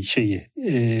hani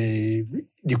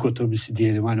dikotomisi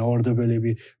diyelim hani orada böyle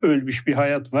bir ölmüş bir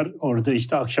hayat var. Orada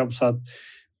işte akşam saat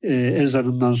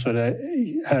ezanından sonra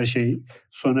her şey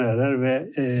sona erer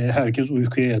ve herkes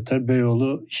uykuya yatar.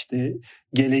 Beyoğlu işte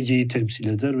geleceği temsil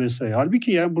eder vesaire.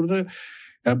 Halbuki yani burada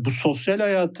yani bu sosyal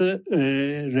hayatı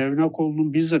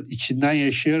Revnakoğlu'nun bizzat içinden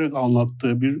yaşayarak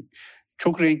anlattığı bir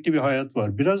çok renkli bir hayat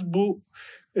var. Biraz bu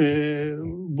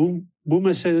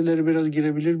meseleleri biraz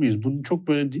girebilir miyiz? Bunun çok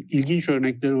böyle ilginç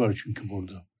örnekleri var çünkü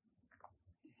burada.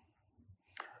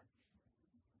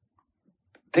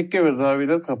 Tekke ve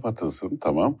zaviyeler kapatılsın.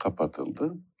 Tamam,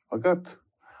 kapatıldı. Fakat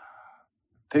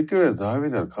tekke ve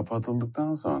zaviyeler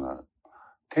kapatıldıktan sonra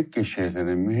tekke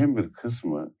şeyhlerin mühim bir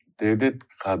kısmı devlet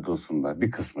kadrosunda,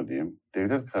 bir kısmı diyeyim,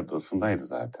 devlet kadrosundaydı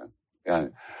zaten.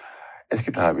 Yani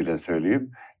eski tabirle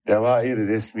söyleyeyim, devair-i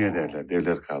resmiye derler,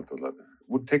 devlet kadroları.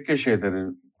 Bu tekke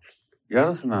şeyhlerin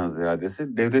yarısından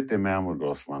ziyadesi devletle memurdu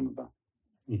Osmanlı'da.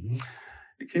 Hı hı.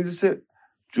 İkincisi,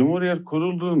 Cumhuriyet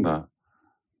kurulduğunda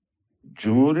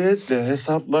Cumhuriyetle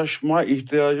hesaplaşma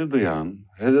ihtiyacı duyan,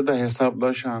 hele de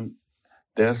hesaplaşan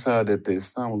Dersaadet'te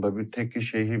İstanbul'da bir tekke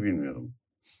şeyhi bilmiyorum.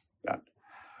 Yani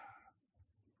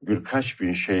birkaç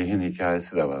bin şeyhin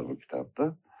hikayesi de var bu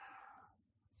kitapta.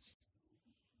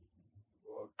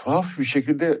 Tuhaf bir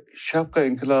şekilde şapka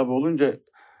inkılabı olunca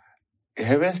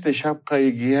hevesle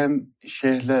şapkayı giyen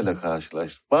şeyhlerle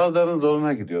karşılaştık. Bazılarının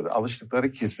zoruna gidiyor.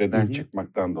 Alıştıkları kisveden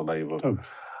çıkmaktan dolayı bu. Tabii.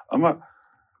 Ama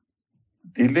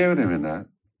dil devrimine,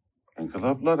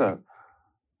 inkılaplara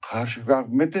karşı, bak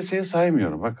medreseyi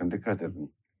saymıyorum, bakın dikkat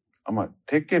edin. Ama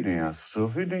tekke dünyası,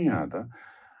 Sufi dünyada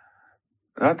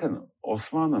zaten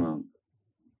Osmanlı'nın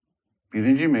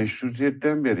birinci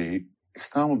meşrutiyetten beri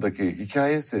İstanbul'daki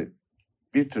hikayesi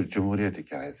bir tür Cumhuriyet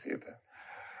hikayesiydi.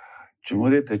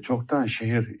 Cumhuriyete çoktan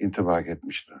şehir intibak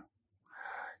etmişti.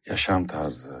 Yaşam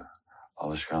tarzı,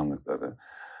 alışkanlıkları.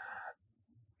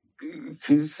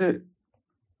 İkincisi,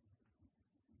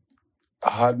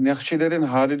 Nakşilerin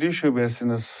Halidi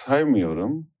şubesini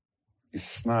saymıyorum,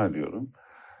 istisna ediyorum.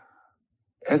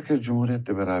 Herkes Cumhuriyet'le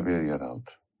beraber yer aldı.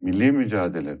 Milli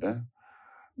mücadelede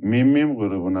Mim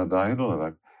grubuna dahil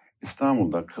olarak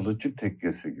İstanbul'da Kılıççı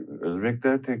Tekkesi gibi,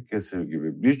 Özbekler Tekkesi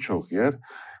gibi birçok yer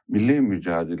milli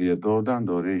mücadeleye doğrudan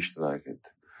doğruya iştirak etti.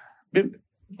 Bir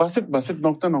basit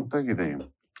nokta gideyim.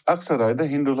 Aksaray'da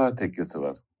Hindular Tekkesi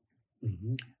var. Hı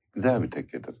hı. Güzel bir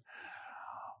tekkedir.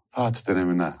 Fatih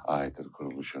dönemine aittir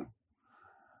kuruluşu.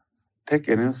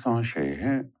 Tekkenin son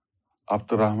şeyhi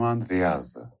Abdurrahman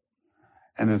Riyaz'dı.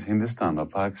 Henüz Hindistan'la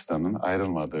Pakistan'ın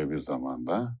ayrılmadığı bir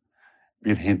zamanda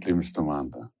bir Hintli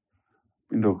Müslümandı.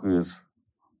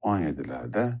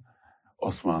 1917'lerde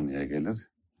Osmanlı'ya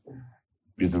gelir.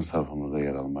 Bizim safımızda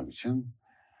yer almak için.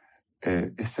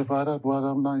 İstihbarat bu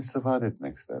adamdan istifade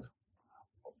etmek ister.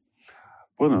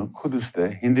 Bunu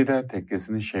Kudüs'te Hindiler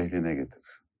Tekkesi'nin şehline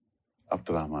getirir.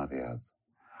 Abdurrahman Riyaz.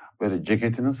 Böyle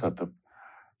ceketini satıp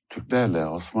Türklerle,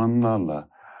 Osmanlılarla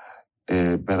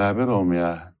beraber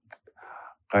olmaya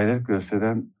gayret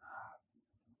gösteren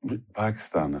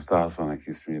Pakistanlı, daha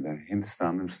sonraki ismiyle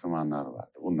Hindistanlı Müslümanlar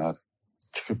vardı. Bunlar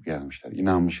çıkıp gelmişler,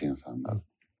 inanmış insanlar.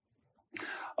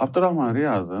 Abdurrahman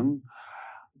Riyaz'ın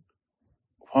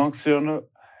fonksiyonu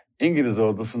İngiliz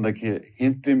ordusundaki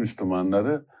Hintli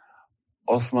Müslümanları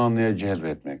Osmanlı'ya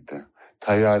celbetmekte.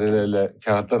 Tayyarelerle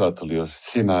kağıtlar atılıyor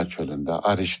Sina çölünde,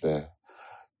 Ariş'te.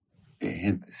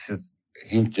 Siz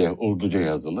Hintçe, Urduca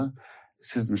yazılı.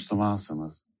 Siz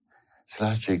Müslümansınız.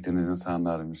 Silah çektiğiniz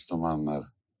insanlar Müslümanlar.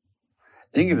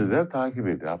 İngilizler takip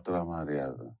ediyor Abdurrahman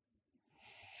Riyaz'ı.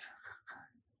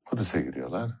 Kudüs'e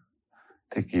giriyorlar.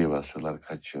 Tekkeyi basıyorlar,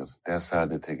 kaçıyor.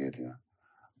 Dersaadet'e geliyor.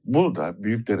 Burada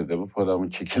büyükleri de bu programın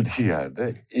çekildiği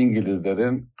yerde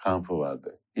İngilizlerin kampı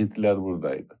vardı. Hintliler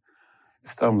buradaydı.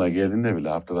 İstanbul'a geldiğinde bile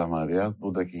Abdurrahman Riyaz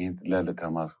buradaki Hintlilerle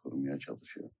temas kurmaya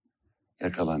çalışıyor.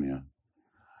 Yakalanıyor.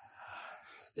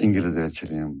 İngiliz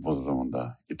elçiliğin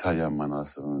Bodrum'unda, İtalyan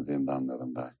Manastırı'nın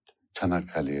zindanlarında,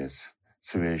 Çanakkale'ye,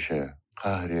 Süveyş'e,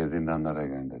 Kahire'ye zindanlara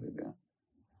gönderiliyor.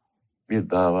 Bir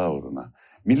dava uğruna.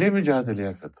 Milli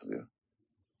mücadeleye katılıyor.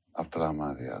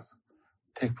 Abdurrahman Riyaz.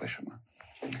 Tek başına.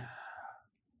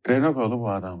 Revnakoğlu bu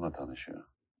adamla tanışıyor.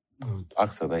 Evet.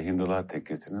 Aksa'da Hindular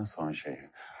Tekkesi'nin son şeyi.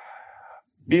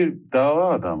 Bir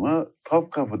dava adamı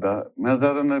Topkapı'da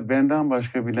mezarını benden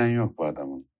başka bilen yok bu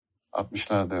adamın.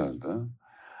 60'larda öldü.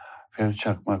 Fevzi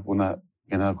Çakmak buna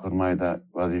Genelkurmay'da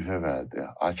vazife verdi.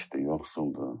 Açtı,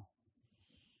 yoksuldu.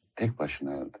 Tek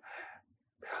başına öldü.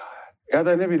 Ya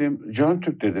da ne bileyim Can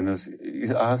Türk dediniz,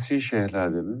 asi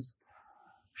şeyhler dediniz.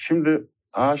 Şimdi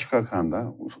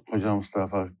AABEIAbADAAMBIGACEQEDEQH, Koca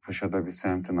Mustafa Paşa'da bir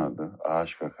semtin adı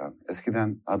AABEIABADAAMBIGACEQEDEQH.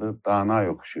 Eskiden adı Dana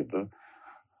yokuşuydu.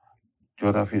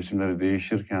 Coğrafi isimleri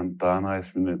değişirken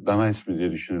Dana ismi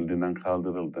diye düşünüldüğünden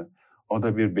kaldırıldı. O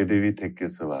da bir Bedevi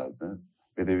tekkesi vardı.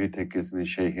 Bedevi tekkesinin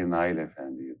Şeyhi Nail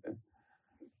Efendi'ydi.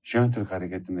 Jön Türk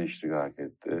hareketine iştirak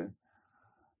etti.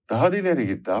 Daha da ileri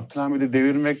gitti. Abdülhamid'i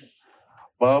devirmek,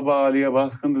 Baba Ali'ye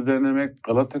baskın düzenlemek,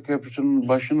 Galata Köprüsü'nün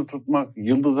başını tutmak,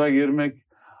 Yıldız'a girmek,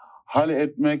 hal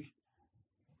etmek,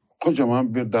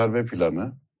 kocaman bir darbe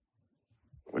planı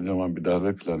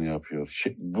yapıyor.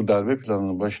 Bu darbe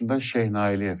planının başında Şeyh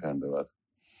Naili Efendi var.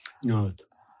 Evet.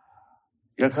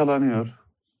 Yakalanıyor.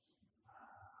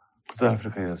 Kuzey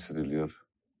Afrika'ya sürülüyor.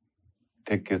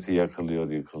 Tekkesi yakılıyor,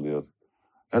 yıkılıyor.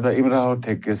 Ya da İmrahor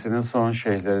Tekkesi'nin son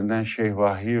şeyhlerinden Şeyh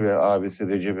Vahyi ve abisi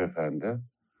Recep Efendi,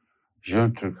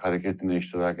 Jön Türk hareketine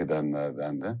iştirak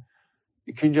edenlerden de.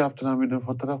 İkinci Abdülhamid'in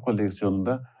fotoğraf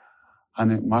koleksiyonunda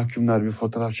Hani mahkumlar bir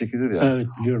fotoğraf çekilir ya. Evet,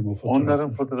 biliyorum o fotoğrafı. Onların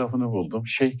fotoğrafını buldum.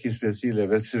 Şeyh kisvesiyle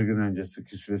ve sürgün öncesi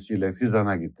kisvesiyle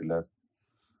Fizan'a gittiler.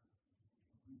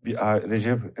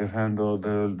 Recep Efendi orada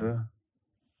öldü.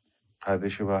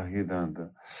 Kardeşi Vahyi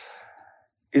döndü.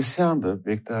 İsyandı.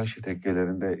 Bektaşi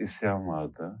tekkelerinde isyan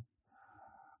vardı.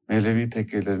 Mevlevi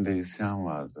tekkelerinde isyan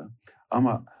vardı.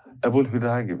 Ama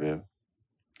Ebu'l-Hüda gibi,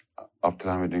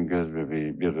 Abdülhamid'in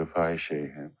gözbebeği, bir Rıfai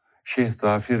Şeyhi, Şeyh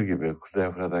Zafir gibi, Kuzey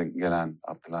Afrika'dan gelen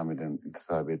Abdülhamid'in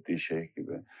intisap ettiği şeyh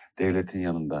gibi, devletin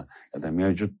yanında ya da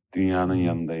mevcut dünyanın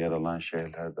yanında yer alan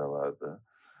şeyhler de vardı.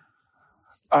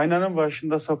 Aynanın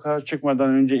başında sokağa çıkmadan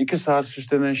önce 2 saat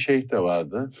süslenen şeyh de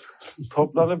vardı.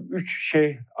 Toplanıp 3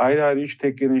 şeyh, ayrı ayrı 3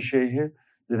 tekkenin şeyhi,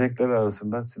 direkler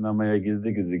arasında sinemaya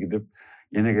gizli gizli gidip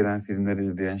yeni gelen filmleri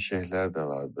izleyen şeyhler de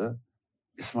vardı.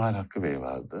 İsmail Hakkı Bey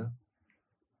vardı.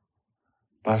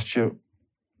 Başçı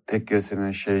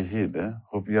tekkesinin şeyhiydi.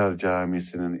 Hubiyar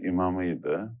Camisi'nin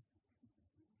imamıydı.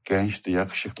 Gençti,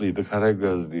 yakışıklıydı,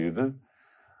 karagözlüydü.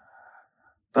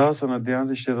 Daha sonra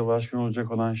Diyanet İşleri Başkanı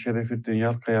olacak olan Şerefettin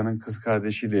Yalkaya'nın kız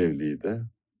kardeşiyle evliydi.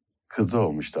 Kızı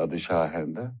olmuştu adı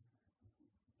Şahen'de.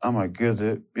 Ama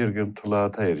gözü bir gün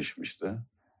tulaata erişmişti.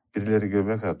 Birileri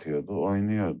göbek atıyordu,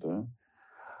 oynuyordu.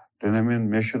 Dönemin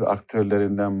meşhur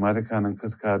aktörlerinden Marika'nın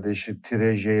kız kardeşi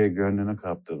Tireje'ye gönlünü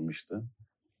kaptırmıştı.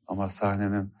 Ama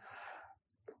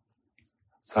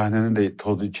sahnenin de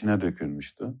tozu içine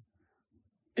dökülmüştü.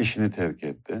 Eşini terk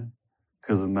etti.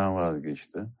 Kızından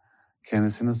vazgeçti.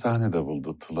 Kendisini sahnede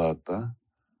buldu Tulaat'ta.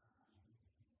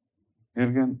 Bir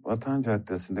gün Vatan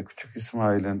Caddesi'nde Küçük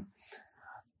İsmail'in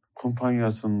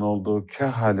kumpanyasının olduğu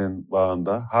Kehal'in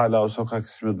bağında, hala o sokak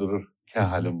ismi durur,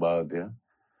 Kehal'in bağı diye.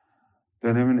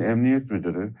 Dönemin emniyet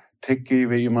müdürü tekkeyi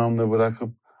ve imamlığı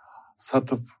bırakıp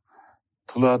satıp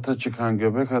Tulaat'a çıkan,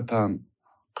 göbek atan,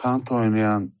 kant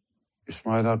oynayan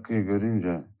İsmail Hakkı'yı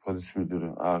görünce polis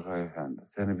müdürü, "Aga efendi,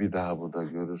 seni bir daha burada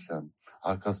görürsem,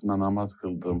 arkasında namaz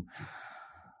kıldığım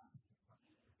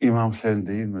imam sen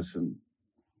değil misin?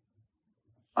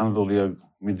 Anadolu'ya,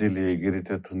 Midilli'ye,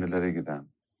 Girit'e, Tundelere giden."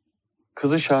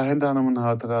 Kızı Şahende Hanım'ın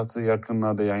hatırası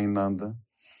yakınlarda yayınlandı.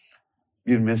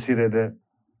 Bir mesirede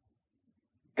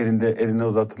eline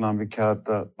uzatılan bir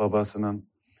kağıtta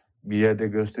babasının bir yerde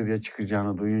gösteriye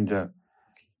çıkacağını duyunca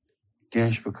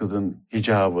genç bir kızın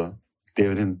hicabı,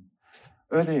 devrin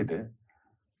öyleydi.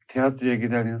 Tiyatroya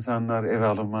giden insanlar eve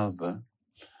alınmazdı.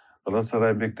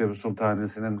 Galatasaray Mektebi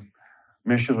Sultanesi'nin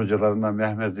meşhur hocalarından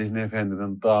Mehmet Zihni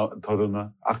Efendi'nin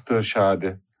torunu aktör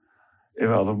Şadi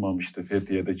eve alınmamıştı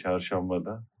Fethiye'de,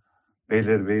 Çarşamba'da.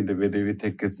 Beylerbeyi de Bedevi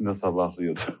Tekkesi'nde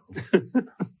sabahlıyordu.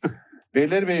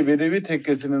 Beylerbeyi Bedevi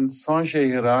Tekkesi'nin son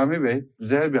şeyhi Rami Bey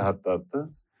güzel bir hattattı.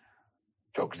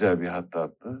 Çok güzel bir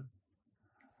hattattı.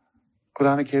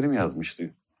 Kur'an-ı Kerim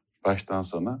yazmıştı baştan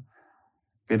sona.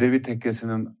 Bedevi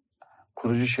Tekkesi'nin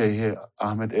kurucu şeyhi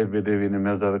Ahmet el-Bedevi'nin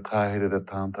mezarı Kahire'de,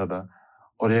 Tanta'da,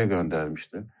 oraya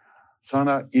göndermişti.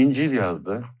 Sonra İncil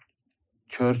yazdı,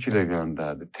 Churchill'e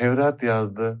gönderdi. Tevrat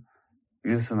yazdı,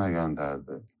 Wilson'a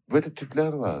gönderdi. Böyle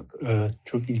tipler vardı. Evet,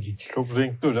 çok ilginç. Çok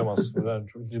renkli hocam aslında. Yani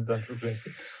cidden çok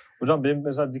renkli. Hocam benim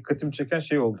mesela dikkatimi çeken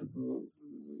şey oldu.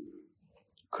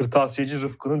 Kırtasiyeci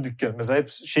Rıfkı'nın dükkanı. Mesela hep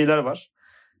şeyler var.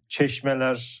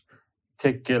 Çeşmeler,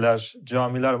 tekkeler,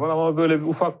 camiler var ama böyle bir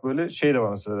ufak böyle şey de var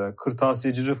mesela.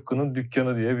 Kırtasiyeci Rıfkı'nın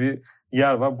dükkanı diye bir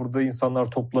yer var. Burada insanlar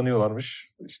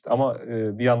toplanıyorlarmış. İşte ama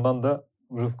bir yandan da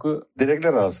Rıfkı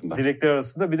Direkler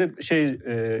arasında bir de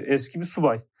eski bir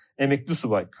subay, emekli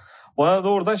subay. Bana da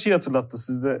oradan şey hatırlattı.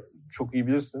 Siz de çok iyi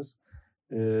bilirsiniz.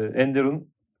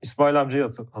 Enderun İsmail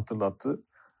amcayı hatırlattı.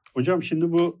 Hocam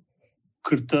şimdi bu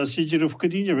Kırtasiyeci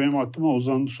Rıfkı deyince benim aklıma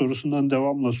Ozan sorusundan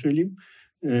devamla söyleyeyim.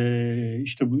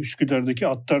 İşte bu Üsküdar'daki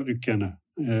attar dükkanı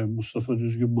Mustafa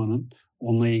Düzgünman'ın,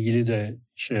 onunla ilgili de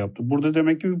şey yaptı. Burada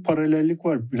demek ki bir paralellik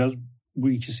var. Biraz bu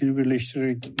ikisini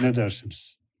birleştirerek ne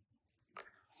dersiniz?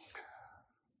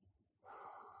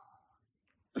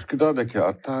 Üsküdar'daki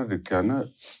attar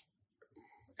dükkanı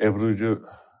Ebrucu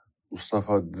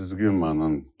Mustafa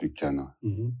Düzgünman'ın dükkanı. Hı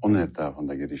hı. Onun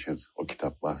etrafında gelişir. O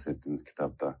kitap, bahsettiğiniz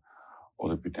kitapta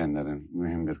olup bitenlerin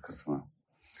mühim bir kısmı.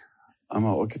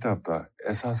 Ama o kitapta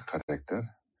esas karakter,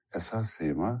 esas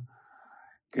sima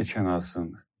geçen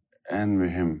asrın en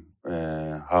mühim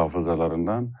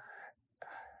hafızalarından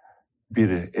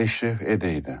biri Eşref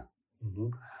Ede'ydi. Hı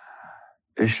hı.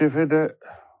 Eşref Ede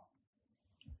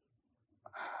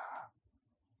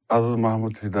Aziz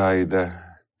Mahmut Hüdayi'de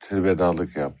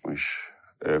türbedarlık yapmış.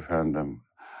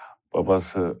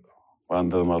 Babası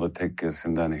Bandırmalı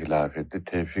Tekkesi'nden hilafetli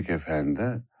Tevfik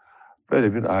Efendi.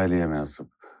 Böyle bir aileye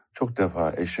mensup. Çok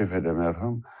defa Eşref Ede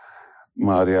merhum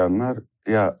Marianlar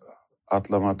ya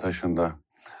atlama taşında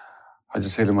Hacı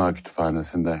Selim Ağa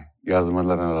Kütüphanesi'nde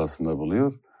yazmaların arasında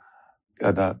buluyor.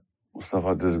 Ya da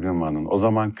Mustafa Düzgünman'ın, o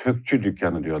zaman kökçü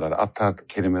dükkanı diyorlar. Attar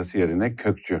kelimesi yerine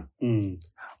kökçü. Evet.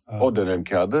 O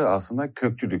dönemki adı aslında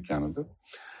kökçü dükkanıdır.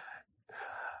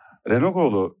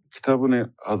 Revnakoğlu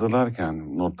kitabını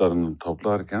hazırlarken, notlarını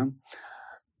toplarken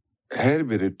her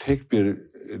biri tek bir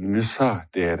nüsha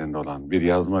değerinde olan bir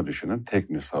yazma düşünün. Tek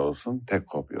nüsha olsun, tek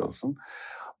kopya olsun.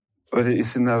 Öyle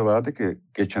isimler vardı ki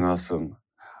geçen asrın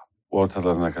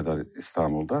ortalarına kadar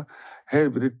İstanbul'da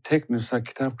her biri tek nüsha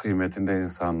kitap kıymetinde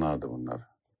insanlardı bunlar.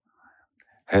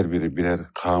 Her biri birer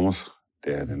kamus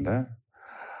değerinde.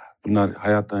 Bunlar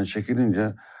hayattan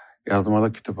çekilince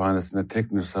yazmalı kütüphanesinde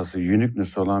tek nüshası, unik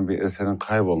nüsha olan bir eserin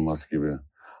kaybolması gibi.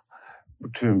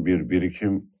 Bütün bir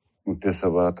birikim,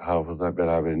 müktesebat, hafıza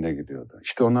beraberinde gidiyordu.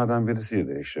 İşte onlardan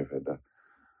birisiydi Eşrefe'de.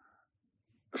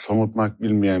 Somutmak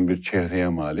bilmeyen bir çehreye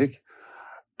malik.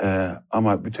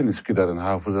 Ama bütün Üsküdar'ın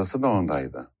hafızası da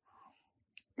ondaydı.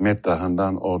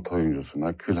 Meddahından orta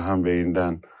oyuncusuna, Külhan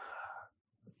Bey'inden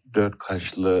dört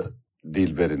kaşlı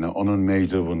Dilberine, onun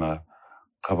meclubuna,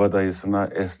 kabadayısına,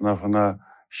 esnafına,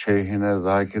 şeyhine,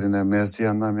 zakirine,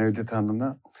 mersiyanına,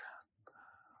 mevlitanına.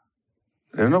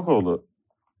 Revnakoğlu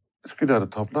Üsküdar'ı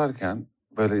toplarken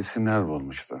böyle isimler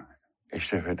bulmuştu.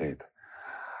 Eşrefe'deydi.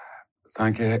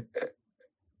 Sanki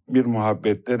bir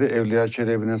muhabbetleri Evliya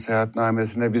Çelebi'nin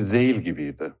seyahatnamesine bir zeyil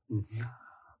gibiydi.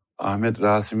 Ahmet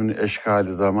Rasim'in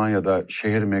Eşkali Zaman ya da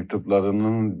şehir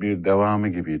mektuplarının bir devamı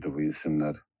gibiydi bu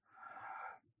isimler.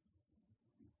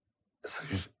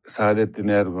 Saadettin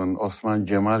Ergun, Osman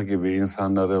Cemal gibi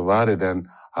insanları var eden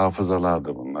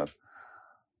hafızalardı bunlar.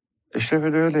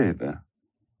 Eşrefe'de öyleydi.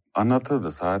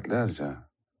 Anlatırdı saatlerce.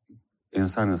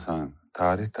 İnsan,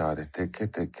 tarih,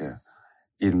 tekke,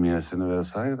 ilmiyesini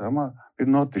vesaire ama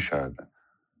bir not düşerdi.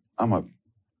 Ama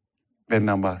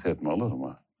benden bahsetme olur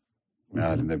mu?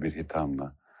 Mealinde bir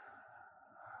hitamla.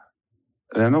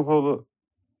 Revnakoğlu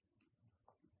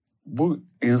bu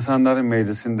insanların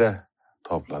meclisinde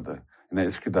topladı. Yine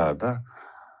Üsküdar'da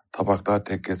Tabaklar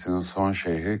Tekkesi'nin son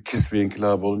şeyhi, Kisve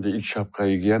İnkılabı olunca ilk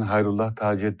şapkayı giyen Hayrullah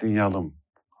Taceddin Yalım.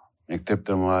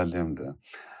 Mektepte muallimdi.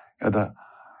 Ya da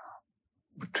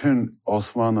bütün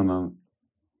Osmanlı'nın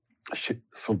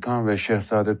sultan ve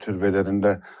şehzade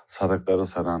türbelerinde sarıkları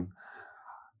saran,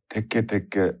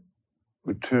 tekke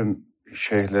bütün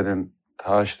şeyhlerin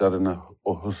taşlarını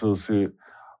o hususi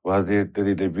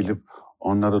vaziyetleriyle bilip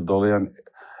onları dolayan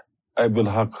Ebu'l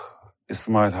Hak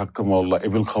İsmail Hakkı Molla,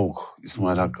 Ebu'l Kavuk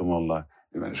İsmail Hakkı Molla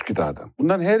Üsküdar'dan.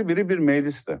 Bunların her biri bir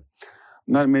mecliste.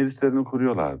 Bunlar meclislerini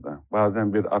kuruyorlardı.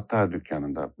 Bazen bir attar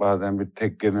dükkanında, bazen bir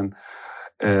tekkenin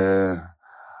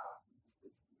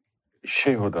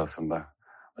şeyh odasında.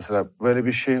 Mesela böyle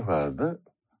bir şey vardı.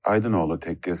 Aydınoğlu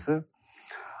tekkesi.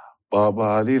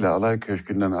 Baba Ali ile Alay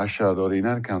Köşkü'nden aşağı doğru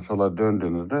inerken sola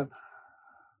döndüğünüzde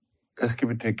eski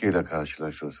bir tekkeyle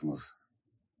karşılaşıyorsunuz.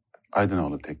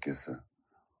 Aydınoğlu tekkesi.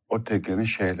 O tekkenin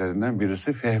şeyhlerinden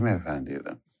birisi Fehmi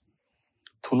Efendi'ydi.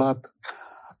 Tulat,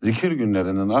 zikir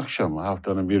günlerinin akşamı,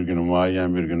 haftanın bir günü,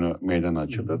 muayyen bir günü meydan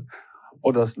açılır.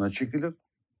 Odasına çekilir.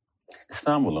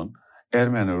 İstanbul'un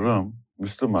Ermeni, Rum,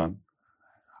 Müslüman,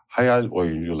 hayal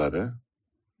oyuncuları,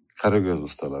 Karagöz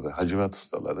ustaları, Hacivat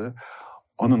ustaları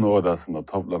onun odasında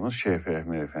toplanır Şeyh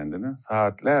Fehmi Efendi'nin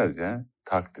saatlerce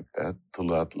taklitler,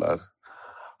 tulatlar,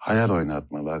 hayal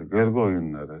oynatmalar, gölge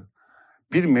oyunları.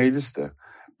 Bir mecliste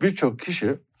birçok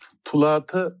kişi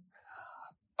tulatı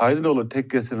Aydınoğlu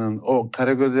tekkesinin o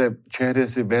Karagöz'e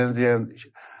çehresi benzeyen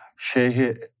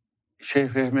Şeyh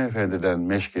Fehmi Efendi'den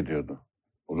meşk ediyordu.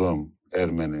 Rum,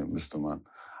 Ermeni, Müslüman.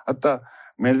 Hatta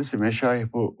meclisi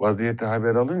meşayih bu vaziyeti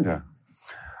haber alınca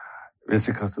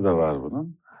vesikası da var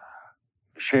bunun.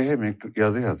 Şeyhe mektup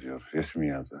yazı yazıyor, resmi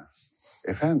yazı.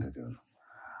 Efendi diyor,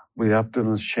 bu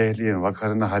yaptığınız şeyhliğin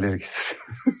vakarına halel getiriyor.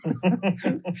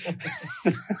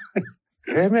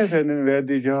 Fehmi Efendi'nin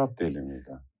verdiği cevap deli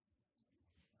miydi?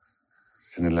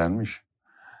 Sinirlenmiş.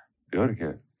 Diyor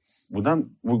ki,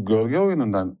 bu gölge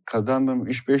oyunundan kazandığım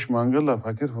 3-5 mangırla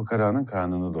fakir fukaranın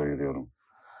karnını doyuruyorum.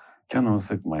 Canımı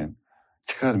sıkmayın.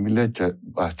 Çıkar Millet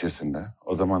Bahçesi'nde.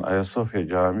 O zaman Ayasofya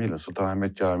Camii ile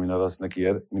Sultanahmet Camii'nin arasındaki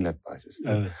yer Millet Bahçesi.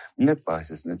 Evet. Millet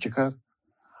Bahçesi'ne çıkar,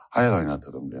 hayal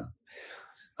oynatırım diyor.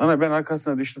 Ama ben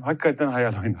arkasına düştüm. Hakikaten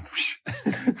hayal oynatmış.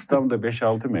 İstanbul'da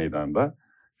 5-6 meydanda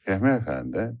Fehmi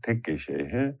Efendi, tekke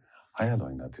şeyhi hayal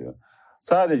oynatıyor.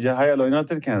 Sadece hayal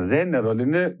oynatırken Zenne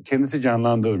rolünü kendisi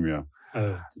canlandırmıyor.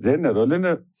 Evet. Zenne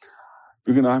rolünü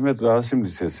bugün Ahmet Rasim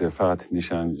Lisesi Fatih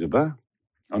Nişancı'da,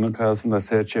 onun karşısında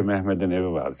Serçe Mehmet'in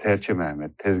evi var. Serçe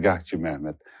Mehmet, tezgahçı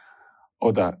Mehmet.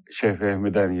 O da Şeyh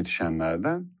Fehmi'den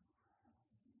yetişenlerden.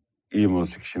 İyi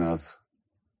musikşinas,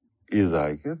 iyi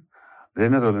zakir.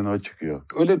 Zene rolüne o çıkıyor.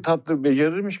 Öyle tatlı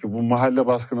becerirmiş ki bu mahalle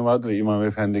baskını vardır ya, İmam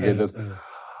Efendi gelir. Evet.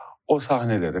 O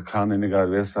sahneleri, Kanuni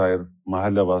Nigar vesaire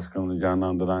mahalle baskınını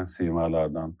canlandıran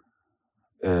simalardan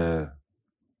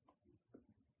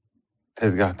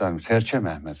tezgahtar Serçe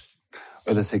Mehmet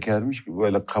öyle sekermiş ki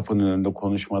böyle kapının önünde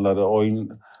konuşmaları,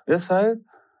 oyun vesaire.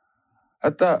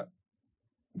 Hatta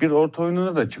bir orta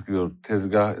oyununa da çıkıyor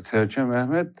Serçe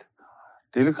Mehmet.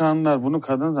 Delikanlılar bunu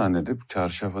kadın zannedip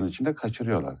çarşafın içinde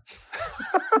kaçırıyorlar.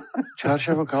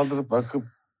 Çarşafı kaldırıp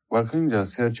bakınca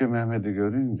Serçe Mehmet'i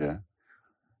görünce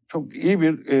çok iyi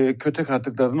bir kötek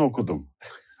attıklarını okudum.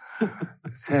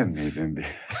 Sen miydin diye.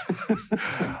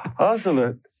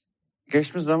 Hasılı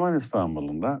geçmiş zaman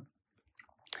İstanbul'unda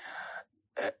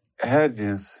her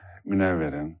cins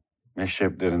münevverin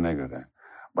meşreplerine göre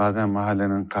bazen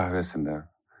mahallenin kahvesinde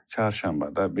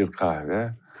çarşambada bir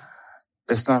kahve,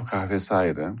 esnaf kahvesi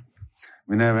ayrı,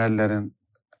 münevverlerin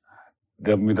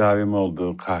de müdavim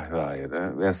olduğu kahve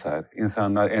ayrı vesaire.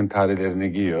 İnsanlar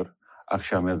entarilerini giyiyor.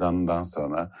 Akşam ezanından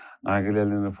sonra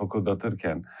nargilelerini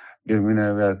fokurdatırken bir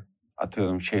münevver,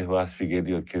 atıyorum Şeyh Vasfi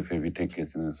geliyor Kefevi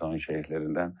Tekkesi'nin son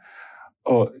şeyhlerinden.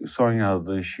 O son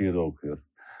yazdığı şiiri okuyor.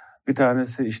 Bir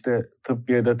tanesi işte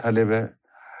tıbbiyede talebe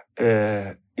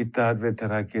İttihat ve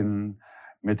Terakki'nin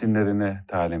metinlerine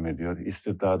talim ediyor.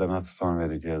 İstibdada nasıl son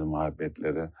vereceğiz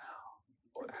muhabbetleri.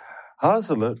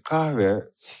 Hasılı kahve,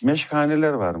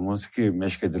 meşkaneler var. Musiki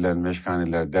meşkedilen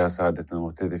meşkaneler, ders adetinin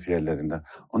muhtelif yerlerinde.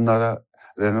 Onlara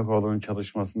Revnakoğlu'nun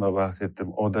çalışmasında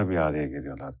bahsettim. Orada bir araya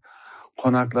geliyorlar.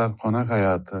 Konaklar, konak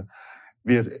hayatı,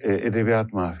 bir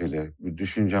edebiyat mahfili, bir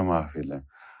düşünce mahfili.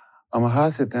 Ama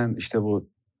haseten işte bu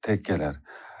tekkeler.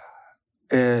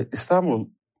 İstanbul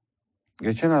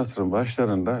geçen asrın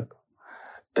başlarında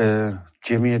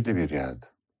cemiyetli bir yerdi.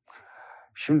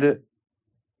 Şimdi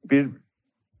bir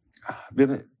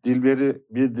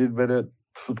dilbere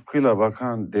tutkuyla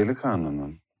bakan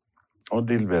delikanlının o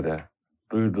dilbere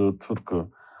duyduğu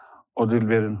tutku o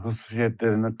dilberin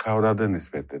hususiyetlerini kavradığı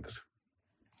nispettedir.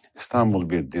 İstanbul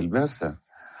bir dilberse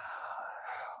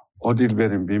o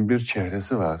dilberin binbir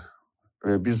çehresi var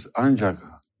ve biz ancak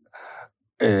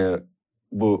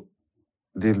bu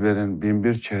dilberin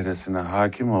binbir çehresine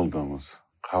hakim olduğumuz,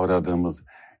 kavradığımız,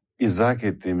 idrak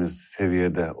ettiğimiz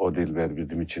seviyede o dilber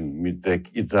bizim için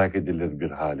idrak edilir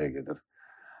bir hale gelir.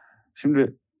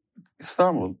 Şimdi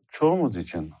İstanbul çoğumuz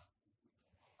için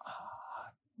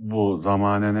bu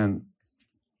zamanenin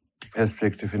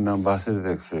perspektifinden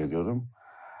bahsederek söylüyorum.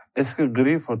 Eski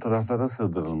gri fotoğraflara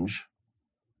sığdırılmış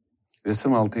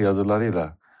resim altı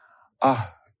yazılarıyla ah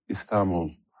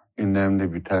İstanbul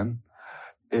ünlemli biten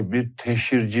bir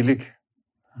teşhircilik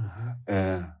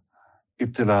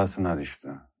iptilasına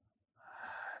düştü.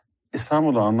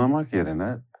 İstanbul'u anlamak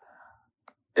yerine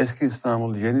eski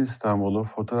İstanbul, yeni İstanbul'u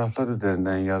fotoğraflar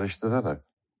üzerinden yarıştırarak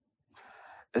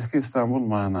eski İstanbul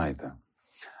manaydı.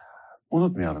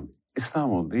 Unutmayalım,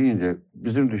 İstanbul deyince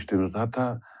bizim düştüğümüz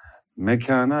hata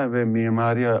mekana ve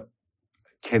mimariye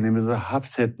kendimizi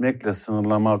hapsetmekle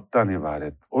sınırlamaktan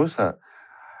ibaret. Oysa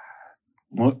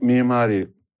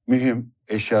mimari mühim,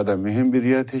 eşyada mühim bir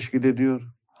yer teşkil ediyor.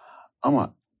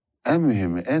 Ama en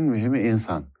mühimi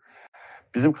insan.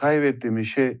 Bizim kaybettiğimiz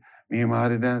şey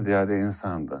mimariden ziyade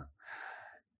insandı.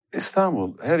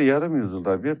 İstanbul her yarım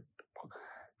yüzyılda bir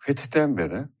fetihten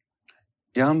beri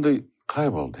yandı,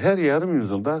 kayboldu. Her yarım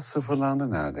yüzyılda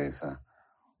sıfırlandı neredeyse.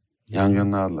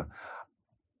 Yangınlarla.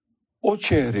 O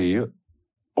çehreyi,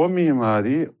 o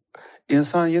mimariyi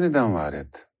insan yeniden var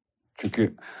etti.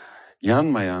 Çünkü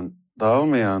yanmayan,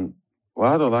 dağılmayan,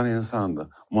 var olan insandı.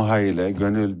 Muhayyile,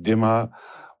 gönül, dima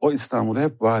o İstanbul'u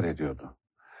hep var ediyordu.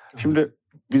 Şimdi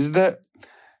bizde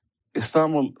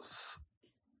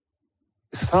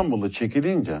İstanbul'u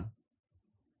çekilince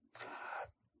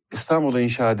İstanbul'u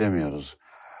inşa edemiyoruz.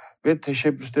 Ve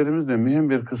teşebbüslerimiz de mühim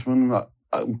bir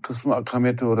kısmı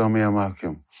akamete uğramaya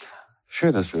mahkum.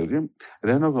 Şöyle söyleyeyim,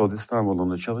 Revnakoğlu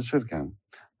İstanbul'unu çalışırken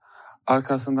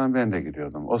arkasından ben de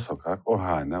gidiyordum. O sokak, o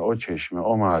hane, o çeşme,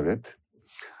 o mabet.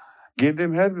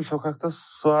 Girdiğim her bir sokakta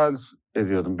sual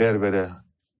ediyordum. Berbere,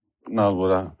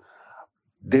 nalbura.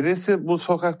 Dedesi bu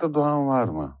sokakta doğan var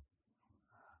mı?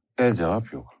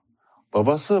 Cevap yok.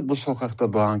 Babası bu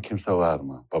sokakta doğan kimse var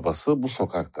mı? Babası bu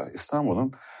sokakta.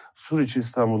 İstanbul'un, Suriçi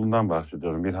İstanbul'undan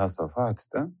bahsediyorum. Bilhassa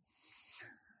Fatih'ten.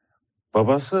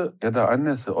 Babası ya da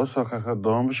annesi o sokakta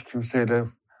doğmuş kimseyle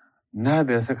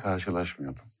neredeyse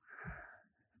karşılaşmıyordum.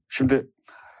 Şimdi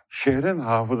şehrin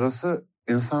hafızası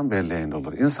insan belleğinde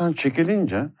olur. İnsan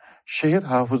çekilince şehir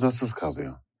hafızasız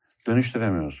kalıyor.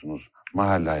 Dönüştüremiyorsunuz.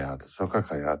 Mahalle hayatı,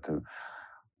 sokak hayatı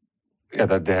ya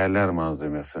da değerler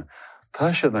malzemesi.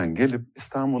 Taşra'dan gelip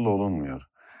İstanbul olunmuyor.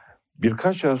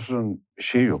 birkaç asrın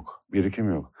yok, birikim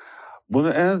yok.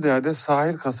 Bunu en ziyade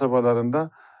sahil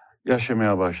kasabalarında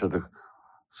yaşamaya başladık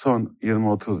son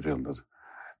 20-30 yıldır.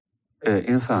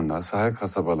 İnsanlar sahil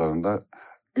kasabalarında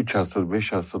 3 asır,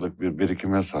 5 asırlık bir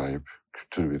birikime sahip,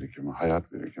 kültür birikimi,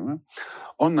 hayat birikimi.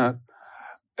 Onlar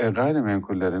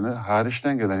gayrimenkullerini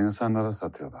hariçten gelen insanlara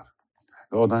satıyorlar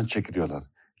ve oradan çekiliyorlar.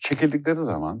 Çekildikleri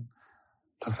zaman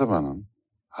kasabanın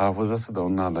hafızası da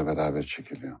onlarla beraber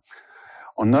çekiliyor.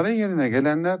 Onların yerine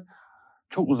gelenler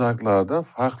çok uzaklarda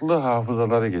farklı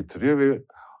hafızaları getiriyor ve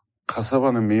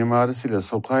kasabanın mimarisiyle,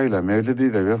 sokağıyla,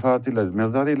 mevlidiyle, vefatıyla,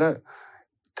 mezarıyla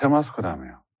temas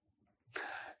kuramıyor.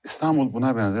 İstanbul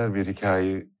buna benzer bir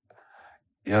hikayeyi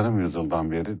yarım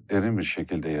yüzyıldan beri derin bir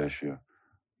şekilde yaşıyor.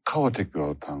 Kaotik bir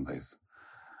ortamdayız.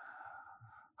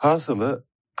 Hasılı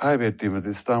kaybettiğimiz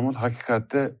İstanbul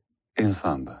hakikatte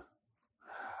insandı.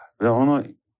 Ve onu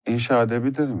inşa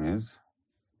edebilir miyiz?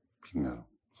 Bilmiyorum.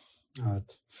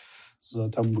 Evet.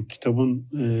 Zaten bu kitabın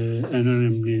en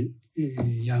önemli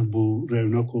yani bu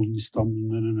Revnakoğlu'nun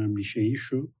İstanbul'un en önemli şeyi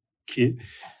şu ki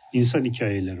insan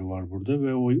hikayeleri var burada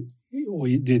ve o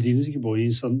dediğiniz gibi o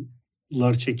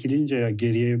insanlar çekilince ya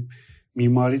geriye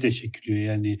mimari de çekiliyor.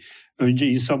 Yani önce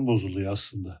insan bozuluyor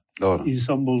aslında. Doğru.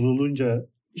 İnsan bozulunca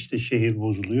işte şehir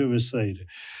bozuluyor vesaire.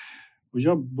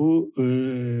 Hocam bu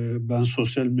ben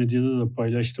sosyal medyada da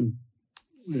paylaştım.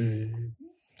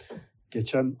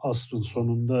 Geçen asrın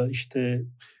sonunda işte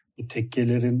bu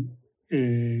tekkelerin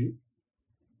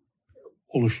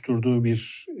oluşturduğu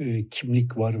bir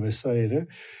kimlik var vesaire.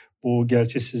 Bu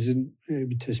gerçi sizin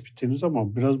bir tespitiniz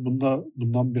ama biraz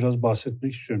bundan biraz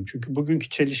bahsetmek istiyorum. Çünkü bugünkü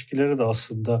çelişkilere de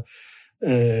aslında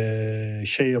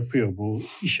yapıyor, bu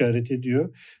işaret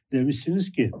ediyor.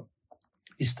 Demişsiniz ki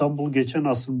İstanbul geçen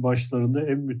asrın başlarında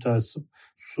en müteassıp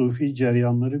Sufi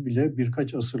ceryanları bile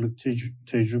birkaç asırlık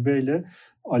tecrübeyle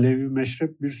Alevi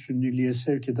meşrep bir sünniliğe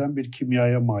sevk eden bir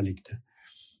kimyaya malikti.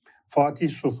 Fatih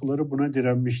sofuları buna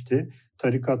direnmişti.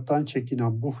 Tarikattan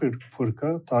çekinen bu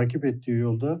fırka takip ettiği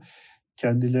yolda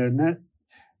kendilerine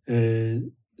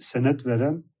senet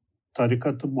veren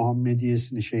tarikat-ı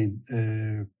Muhammediyesini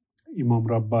İmam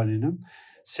Rabbani'nin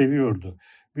seviyordu.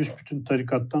 Büsbütün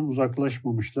tarikattan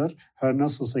uzaklaşmamışlar. Her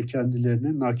nasılsa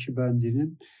kendilerini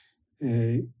Nakşibendi'nin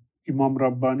İmam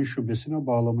Rabbani şubesine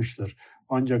bağlamışlar.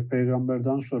 Ancak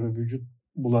peygamberden sonra vücut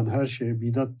bulan her şeye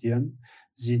bidat diyen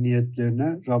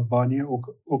zihniyetlerine Rabbani'ye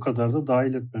o kadar da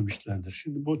dahil etmemişlerdir.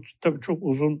 Şimdi bu tabii çok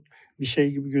uzun bir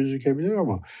şey gibi gözükebilir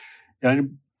ama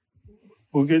yani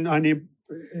bugün hani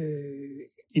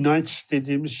inanç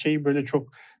dediğimiz şeyi böyle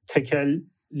çok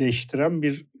tekelleştiren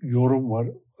bir yorum var.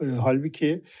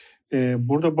 Halbuki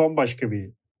burada bambaşka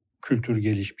bir kültür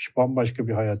gelişmiş, bambaşka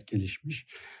bir hayat gelişmiş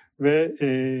ve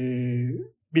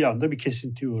bir anda bir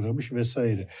kesintiye uğramış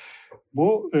vesaire.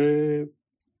 Bu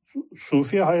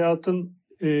Sufi hayatın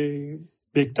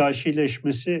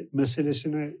Bektaşileşmesi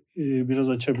meselesini biraz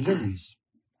açabilir miyiz?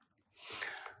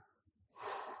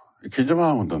 İkinci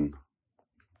Mahmud'un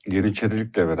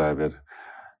Yeniçerilikle beraber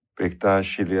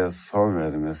Bektaşiliğe son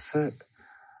vermesi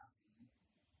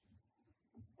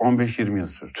 15-20 yıl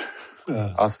sürdü. Evet.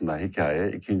 Aslında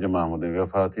hikaye 2. Mahmud'un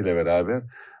vefatıyla beraber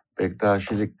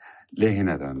Bektaşilik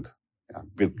lehine döndü. Yani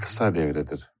bir kısa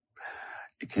devredir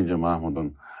 2.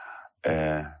 Mahmud'un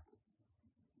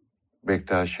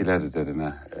Bektaşiler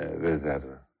üzerine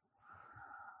rezervi.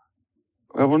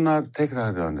 Ve bunlar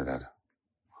tekrar döndüler.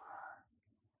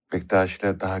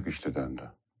 Bektaşiler daha güçlü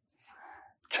döndü.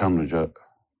 Çamlıca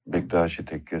Bektaşi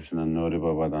tekkesinin Nuri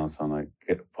Baba'dan sonra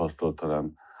posta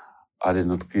oturan Ali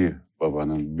Nutki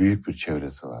Baba'nın büyük bir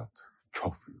çevresi vardı.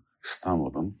 Çok büyük.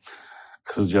 İstanbul'un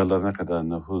Kırcalarına kadar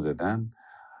nüfuz eden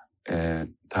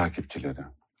takipçileri.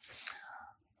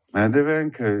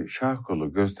 Merdivenköy,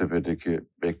 Şahkolu, Göztepe'deki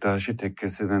Bektaşi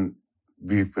tekkesinin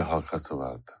büyük bir halkası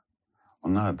vardı.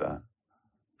 Onlar da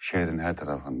şehrin her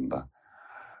tarafında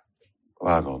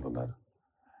var oldular.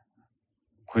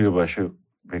 Kuyubaşı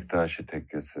Bektaşi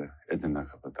tekkesi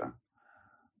Edirnekapı'da.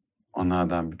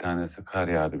 Onlardan bir tanesi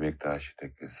Karyadi Bektaşi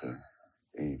tekkesi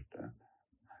Eyüp'te.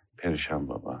 Perişan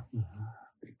Baba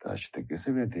Bektaşi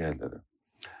tekkesi ve diğerleri.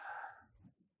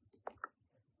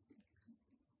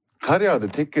 Karyadi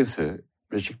tekkesi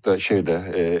Beşiktaş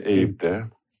Eyüp'te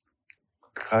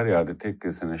Karyadi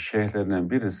tekkesinin şeyhlerinden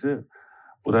birisi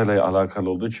burayla alakalı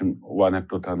olduğu için o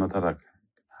anekdotu anlatarak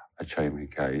açayım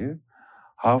hikayeyi.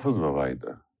 Hafız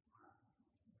Baba'ydı.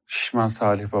 Şişman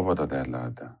Salih Baba da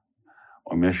derlerdi.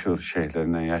 O meşhur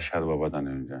şeyhlerinden Yaşar Baba'dan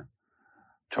önce.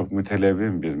 Çok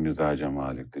mütelevvin bir mizaca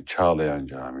malikti. Çağlayan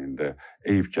Camii'nde,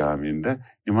 Eyüp Camii'nde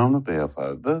imamlık da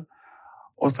yapardı.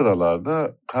 O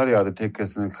sıralarda Karyadi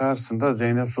tekkesinin karşısında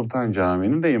Zeynep Sultan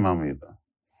Camii'nin de imamıydı.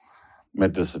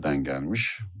 medreseden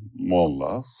gelmiş.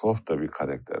 Molla, softa bir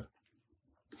karakter.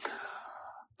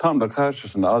 Tam da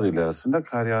karşısında adı ilerisinde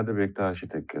KTS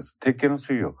tekkesi. Tekkenin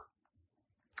suyu yok.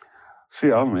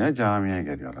 Suyu almaya camiye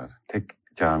geliyorlar.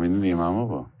 Caminin imamı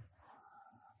bu.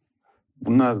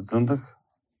 Bunlar zındık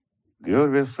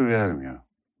diyor ve su vermiyor.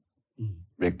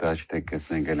 Bektaşi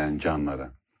tekkesinden gelen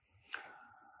canlara.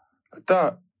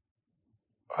 Hatta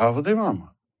Hafız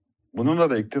İmam bununla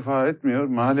da iktifa etmiyor.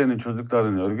 Mahallenin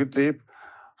çocuklarını örgütleyip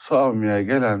su almaya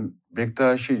gelen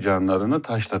Bektaşi canlarını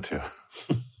taşlatıyor.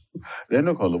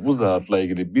 Revnakoğlu bu zatla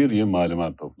ilgili bir yıl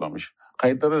malumat toplamış.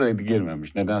 Kayıtlara da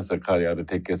girmemiş. Nedense Karyade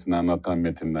tekkesini anlatan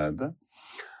metinlerde.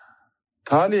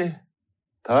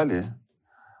 Talih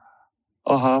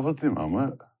o Hafız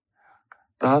İmam'ı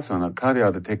daha sonra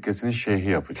Karyade tekkesinin şeyhi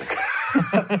yapacak.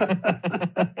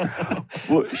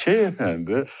 Bu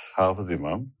efendi, Hafız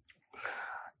İmam,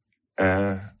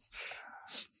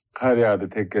 Karyade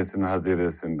tekkesinin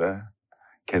haziresinde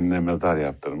kendine mezar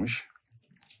yaptırmış.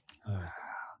 Evet.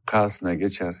 Karşısına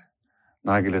geçer,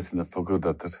 nargilesini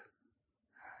fokurdatır.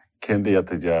 Kendi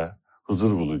yatacağı,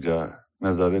 huzur bulacağı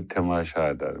mezarı temaşa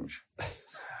edermiş.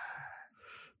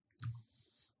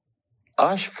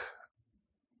 Aşk,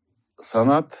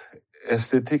 sanat,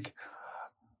 estetik,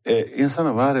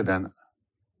 insanı var eden,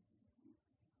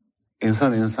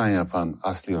 insan yapan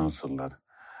asli unsurlar.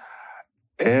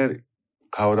 Eğer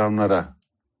kavramlara,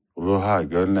 ruha,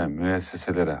 gönle,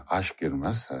 müesseselere aşk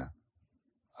girmezse,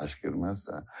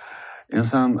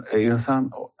 insan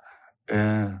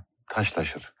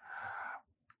taşlaşır.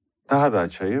 Daha da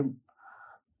açayım.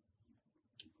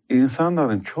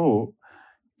 İnsanların çoğu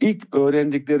ilk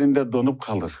öğrendiklerinde donup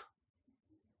kalır.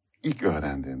 İlk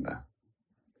öğrendiğinde.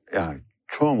 Yani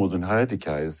çoğumuzun hayat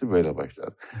hikayesi böyle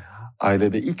başlar.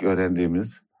 Ailede ilk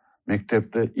öğrendiğimiz,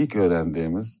 mektepte ilk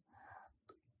öğrendiğimiz,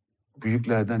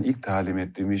 büyüklerden ilk talim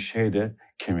ettiğimiz şeyde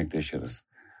kemikleşiriz.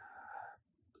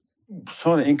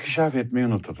 Sonra inkişaf etmeyi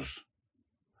unuturuz.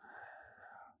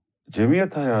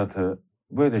 Cemiyet hayatı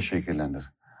böyle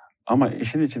şekillenir. Ama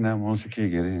işin içine musiki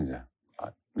girince,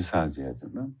 misal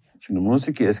cihetinden, şimdi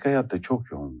musiki eski hayatta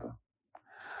çok yoğundu.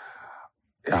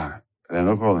 Yani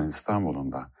Revnakoğlu'nun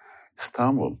İstanbul'unda,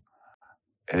 İstanbul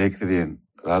elektriğin,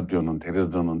 radyonun,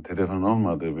 televizyonun, telefonun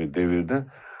olmadığı bir devirde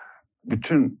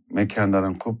bütün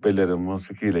mekanların, kubbeleri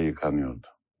musikiyle yıkanıyordu.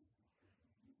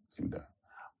 Şimdi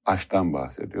aşktan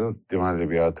bahsediyor. Divan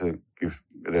edebiyatı,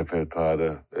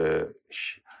 repertuarı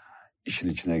işin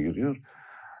içine giriyor.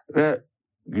 Ve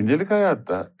gündelik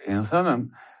hayatta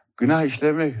insanın günah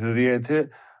işleme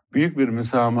hürriyeti büyük bir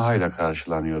müsamahayla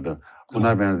karşılanıyordu.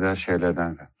 Buna benzer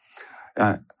şeylerden.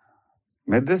 Yani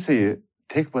medreseyi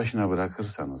tek başına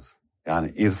bırakırsanız, yani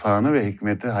irfanı ve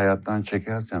hikmeti hayattan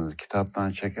çekerseniz, kitaptan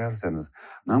çekerseniz,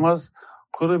 namaz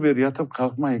kuru bir yatıp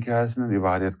kalkma hikayesinden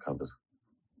ibaret kalır.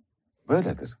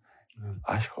 Böyledir. Evet.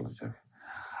 Aşk olacak.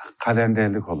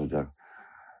 Kalenderlik olacak.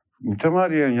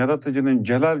 Mütemadiyen yaratıcının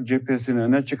celal cephesini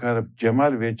öne çıkarıp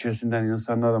cemal veçesinden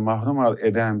insanları mahrum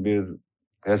eden bir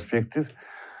perspektif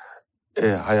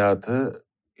hayatı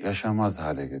yaşamaz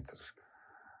hale getirir.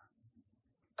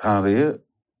 Tanrı'yı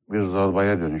bir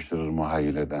zorbaya dönüştürür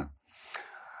muhayyileden.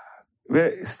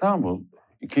 Ve İstanbul,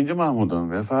 2.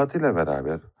 Mahmud'un vefatıyla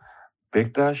beraber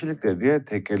Bektaşilikle diğer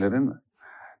tekkelerin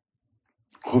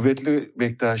kuvvetli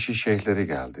Bektaşi şeyhleri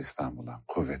geldi İstanbul'a.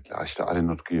 Kuvvetli. İşte Ali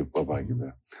Nutku Baba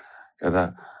gibi. Ya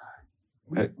da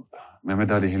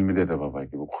Mehmet Ali Hilmi Dede Baba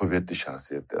gibi kuvvetli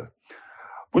şahsiyetler.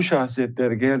 Bu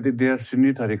şahsiyetler geldi, diğer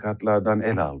Sünni tarikatlardan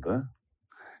el aldı.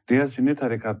 Diğer Sünni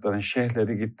tarikatların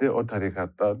şeyhleri gitti, o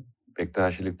tarikattan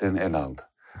Bektaşilikten el aldı.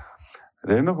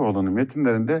 Revnakoğlu'nun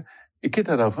metinlerinde iki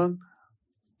tarafın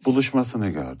buluşmasını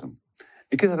gördüm.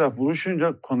 İki taraf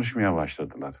buluşunca konuşmaya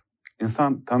başladılar.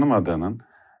 İnsan tanımadığının,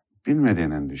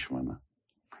 bilmediğinin düşmanı.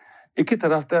 İki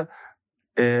taraf da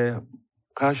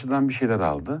karşıdan bir şeyler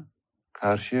aldı,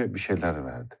 karşıya bir şeyler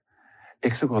verdi.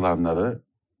 Eksik olanları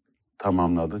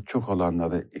tamamladı, çok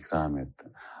olanları ikram etti.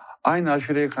 Aynı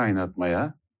aşureyi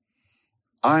kaynatmaya,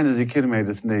 aynı zikir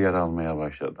meclisinde yer almaya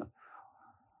başladı.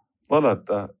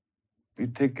 Balat'ta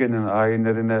bir tekkenin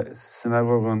ayinlerine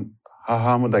sinagogun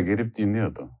hahamı da gelip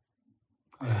dinliyordu.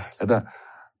 Evet. Ya da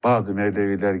bazı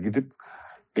Mevleviler gidip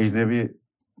ecnebi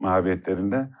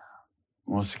mabetlerinde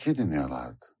musiki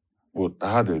dinliyorlardı. Bu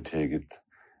daha da öteye gitti.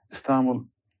 İstanbul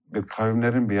bir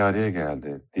kavimlerin bir araya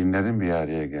geldi, dinlerin bir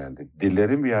araya geldi,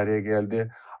 dillerin bir araya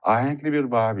geldi, ahenkli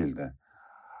bir Babil'de.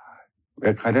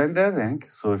 Ve kalender renk,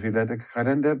 Sufilerdeki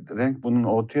kalender renk bunun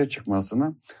ortaya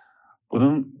çıkmasını,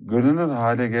 bunun görünür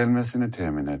hale gelmesini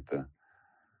temin etti.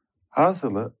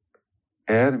 Hasılı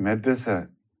eğer medrese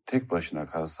tek başına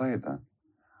kalsaydı,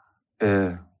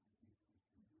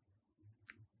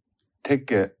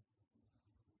 tekke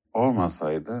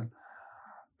olmasaydı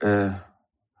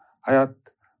hayat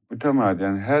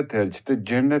mütemadiyen her tercihte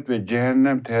cennet ve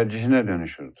cehennem tercihine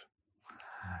dönüşürdü.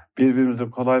 Birbirimizi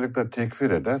kolaylıkla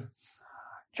tekfir eder,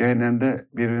 cehennemde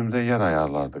birbirimize yer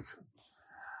ayarlardık.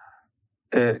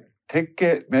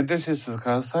 Tekke medresesiz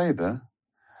kalsaydı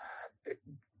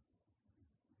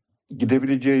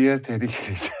gidebileceği yer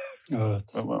tehlikeliydi. Evet.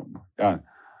 Tamam mı? Yani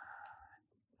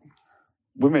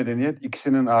bu medeniyet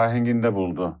ikisinin ahenginde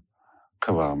buldu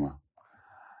kıvamı.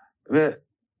 Ve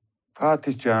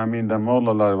Fatih Camii'nde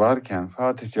mollalar varken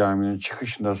Fatih Camii'nin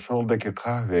çıkışında soldaki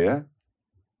kahveye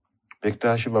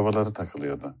Bektaşi babaları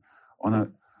takılıyordu. Ona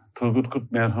Turgut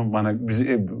Kut merhum bana bize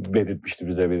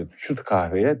belirtmişti. Şu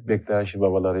kahveye Bektaşi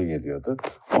babaları geliyordu.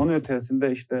 Onun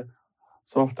ötesinde işte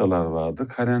softalar vardı,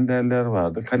 kalenderler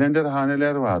vardı,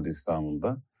 kalenderhaneler vardı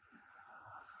İstanbul'da.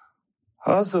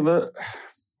 Hasılı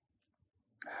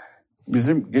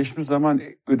bizim geçmiş zaman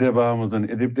edebağımızın,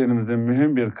 ediplerimizin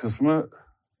mühim bir kısmı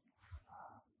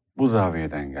bu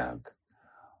zaviyeden geldi.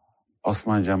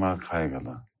 Osman Cemal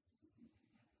Kaygılı,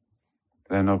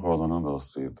 Revnakoğlu'nun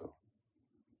dostuydu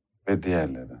ve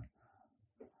diğerleri.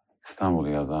 İstanbul'u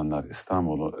yazanlar,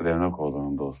 İstanbul'u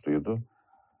Revnakoğlu'nun dostuydu.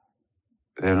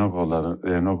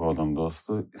 Revnakoğlu'nun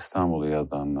dostu İstanbul'u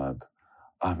yazanlardı.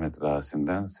 Ahmet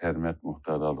Rasim'den Sermet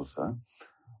Muhtar Alus'a,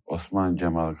 Osman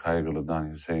Cemal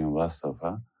Kaygılı'dan Hüseyin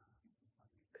Vastafa,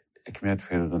 Hikmet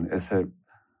Feridun eser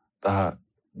daha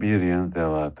bir yeni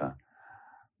zevata.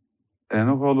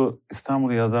 Revnakoğlu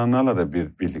İstanbul'u yazanlarla da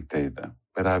birlikteydi.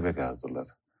 Beraber yazdılar.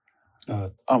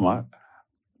 Evet. Ama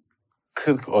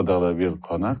 40 odalı bir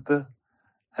konaktı.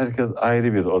 Herkes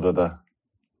ayrı bir odada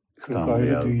İstanbul'u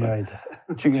ayrı yazdı. dünyaydı.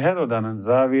 Çünkü her odanın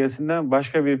zaviyesinden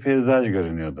başka bir peyzaj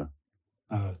görünüyordu.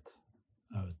 Evet.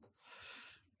 Evet.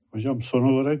 Hocam son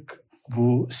olarak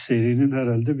bu serinin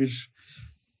herhalde bir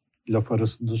laf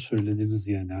arasında söylediğiniz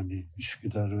yani hani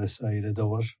Üsküdar vesaire de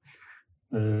var.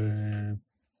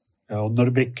 Ya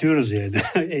onları bekliyoruz yani.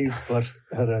 Eyüp var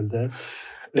herhalde.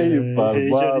 Eyüp var,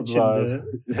 Bağız var,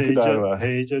 Üsküdar var.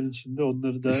 Heyecan içinde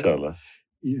onları da İnşallah.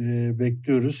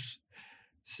 Bekliyoruz.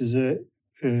 Size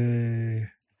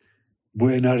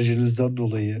bu enerjinizden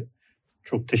dolayı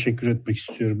çok teşekkür etmek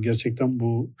istiyorum. Gerçekten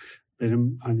bu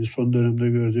benim hani son dönemde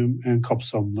gördüğüm en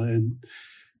kapsamlı, en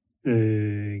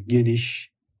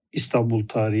geniş İstanbul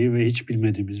tarihi ve hiç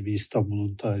bilmediğimiz bir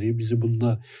İstanbul'un tarihi. Bizi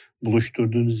bununla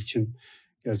buluşturduğunuz için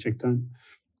gerçekten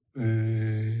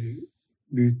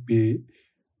büyük bir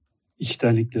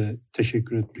içtenlikle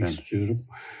teşekkür etmek istiyorum.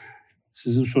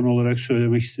 Sizin son olarak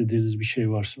söylemek istediğiniz bir şey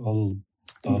varsa alalım.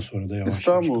 Daha sonra da yavaş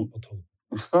yavaş kapatalım.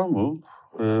 İstanbul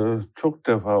çok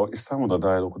defa İstanbul'a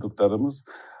dair okuduklarımız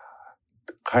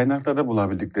kaynaklarda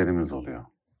bulabildiklerimiz oluyor.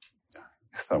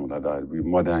 İstanbul'a dair bir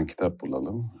modern kitap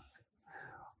bulalım.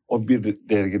 O bir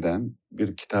dergiden,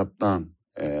 bir kitaptan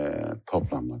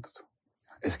toplanmadır.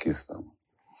 Eski İstanbul.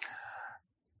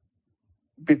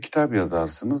 Bir kitap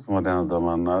yazarsınız modern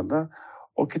zamanlarda.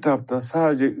 O kitapta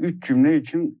sadece 3 cümle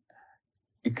için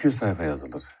 200 sayfa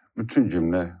yazılır. Bütün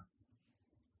cümle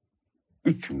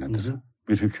 3 cümledir. Hı hı.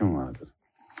 Bir hüküm vardır.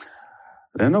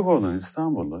 Revnakoğlu'nun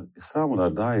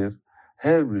İstanbul'a dair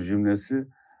her bir cümlesi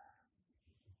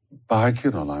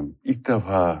bakir olan, ilk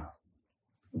defa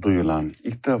duyulan,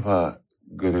 ilk defa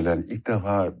görülen, ilk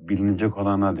defa bilinecek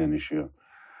olana dönüşüyor.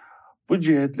 Bu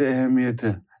cihetle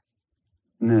ehemmiyetini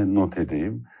not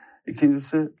edeyim.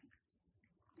 İkincisi,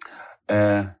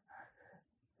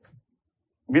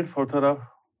 bir fotoğraf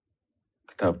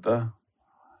kitapta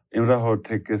İmrahor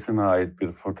Tekkesi'ne ait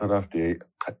bir fotoğraf diye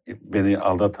beni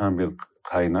aldatan bir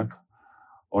kaynak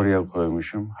oraya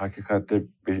koymuşum. Hakikatte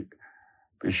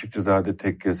Beşikçizade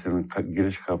Tekkesi'nin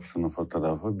giriş kapısının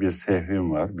fotoğrafı. Bir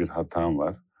sehvim var, bir hatam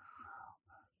var.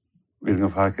 Bir gün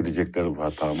fark edecekler bu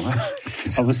hatamı.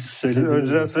 Ama siz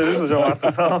önceden söylediniz hocam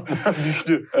artık tamam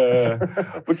düştü.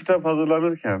 Bu kitap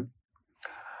hazırlanırken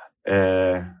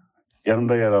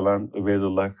yanımda yer alan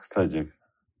Übeydullah Kısacık,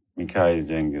 Mikail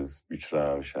Cengiz, Büşra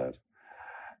Avşar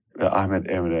ve Ahmet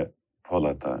Emre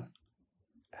Polat'a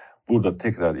burada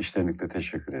tekrar içtenlikle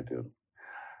teşekkür ediyorum.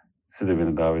 Siz de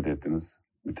beni davet ettiniz.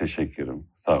 Müteşekkirim.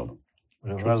 Sağ olun.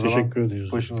 Hocam, çok teşekkür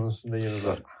ediyoruz. Başımızın üstünde yeriniz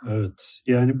var. Evet.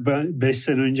 Yani ben 5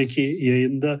 sene önceki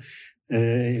yayında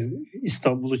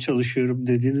İstanbul'u çalışıyorum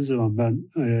dediğiniz zaman ben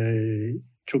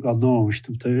çok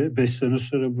anlamamıştım tabii. 5 sene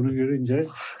sonra bunu görünce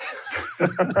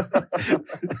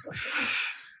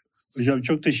hocam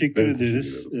çok teşekkür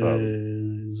ederiz.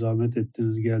 Zahmet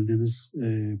ettiniz, geldiniz.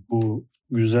 Bu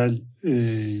güzel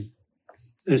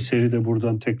eseri de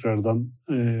buradan tekrardan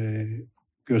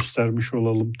göstermiş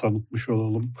olalım, tanıtmış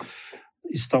olalım.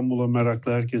 İstanbul'a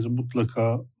meraklı herkesin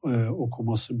mutlaka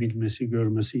okuması, bilmesi,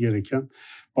 görmesi gereken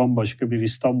bambaşka bir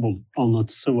İstanbul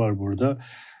anlatısı var burada.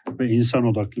 Ve insan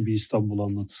odaklı bir İstanbul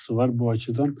anlatısı var. Bu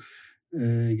açıdan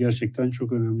gerçekten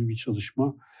çok önemli bir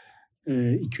çalışma.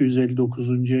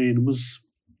 259. yayınımız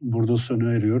burada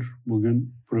sona eriyor.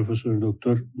 Bugün Profesör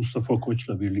Doktor Mustafa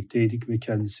Koç'la birlikteydik ve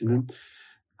kendisinin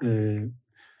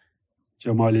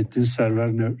Cemalettin Server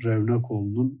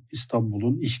Revnakoğlu'nun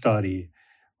İstanbul'un İç Tarihi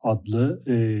adlı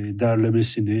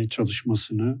derlemesini,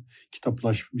 çalışmasını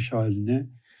kitaplaşmış haline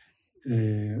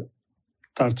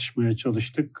tartışmaya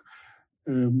çalıştık.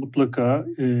 Mutlaka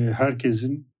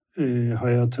herkesin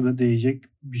hayatına değecek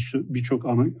birçok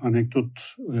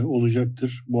anekdot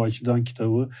olacaktır. Bu açıdan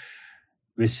kitabı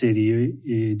ve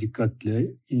seriyi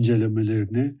dikkatle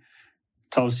incelemelerini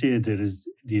tavsiye ederiz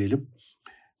diyelim.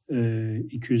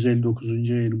 259.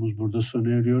 yayınımız burada sona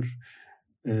eriyor.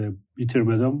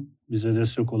 Bitirmeden bize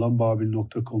destek olan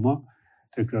babil.com'a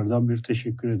tekrardan bir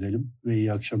teşekkür edelim ve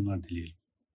iyi akşamlar dileyelim.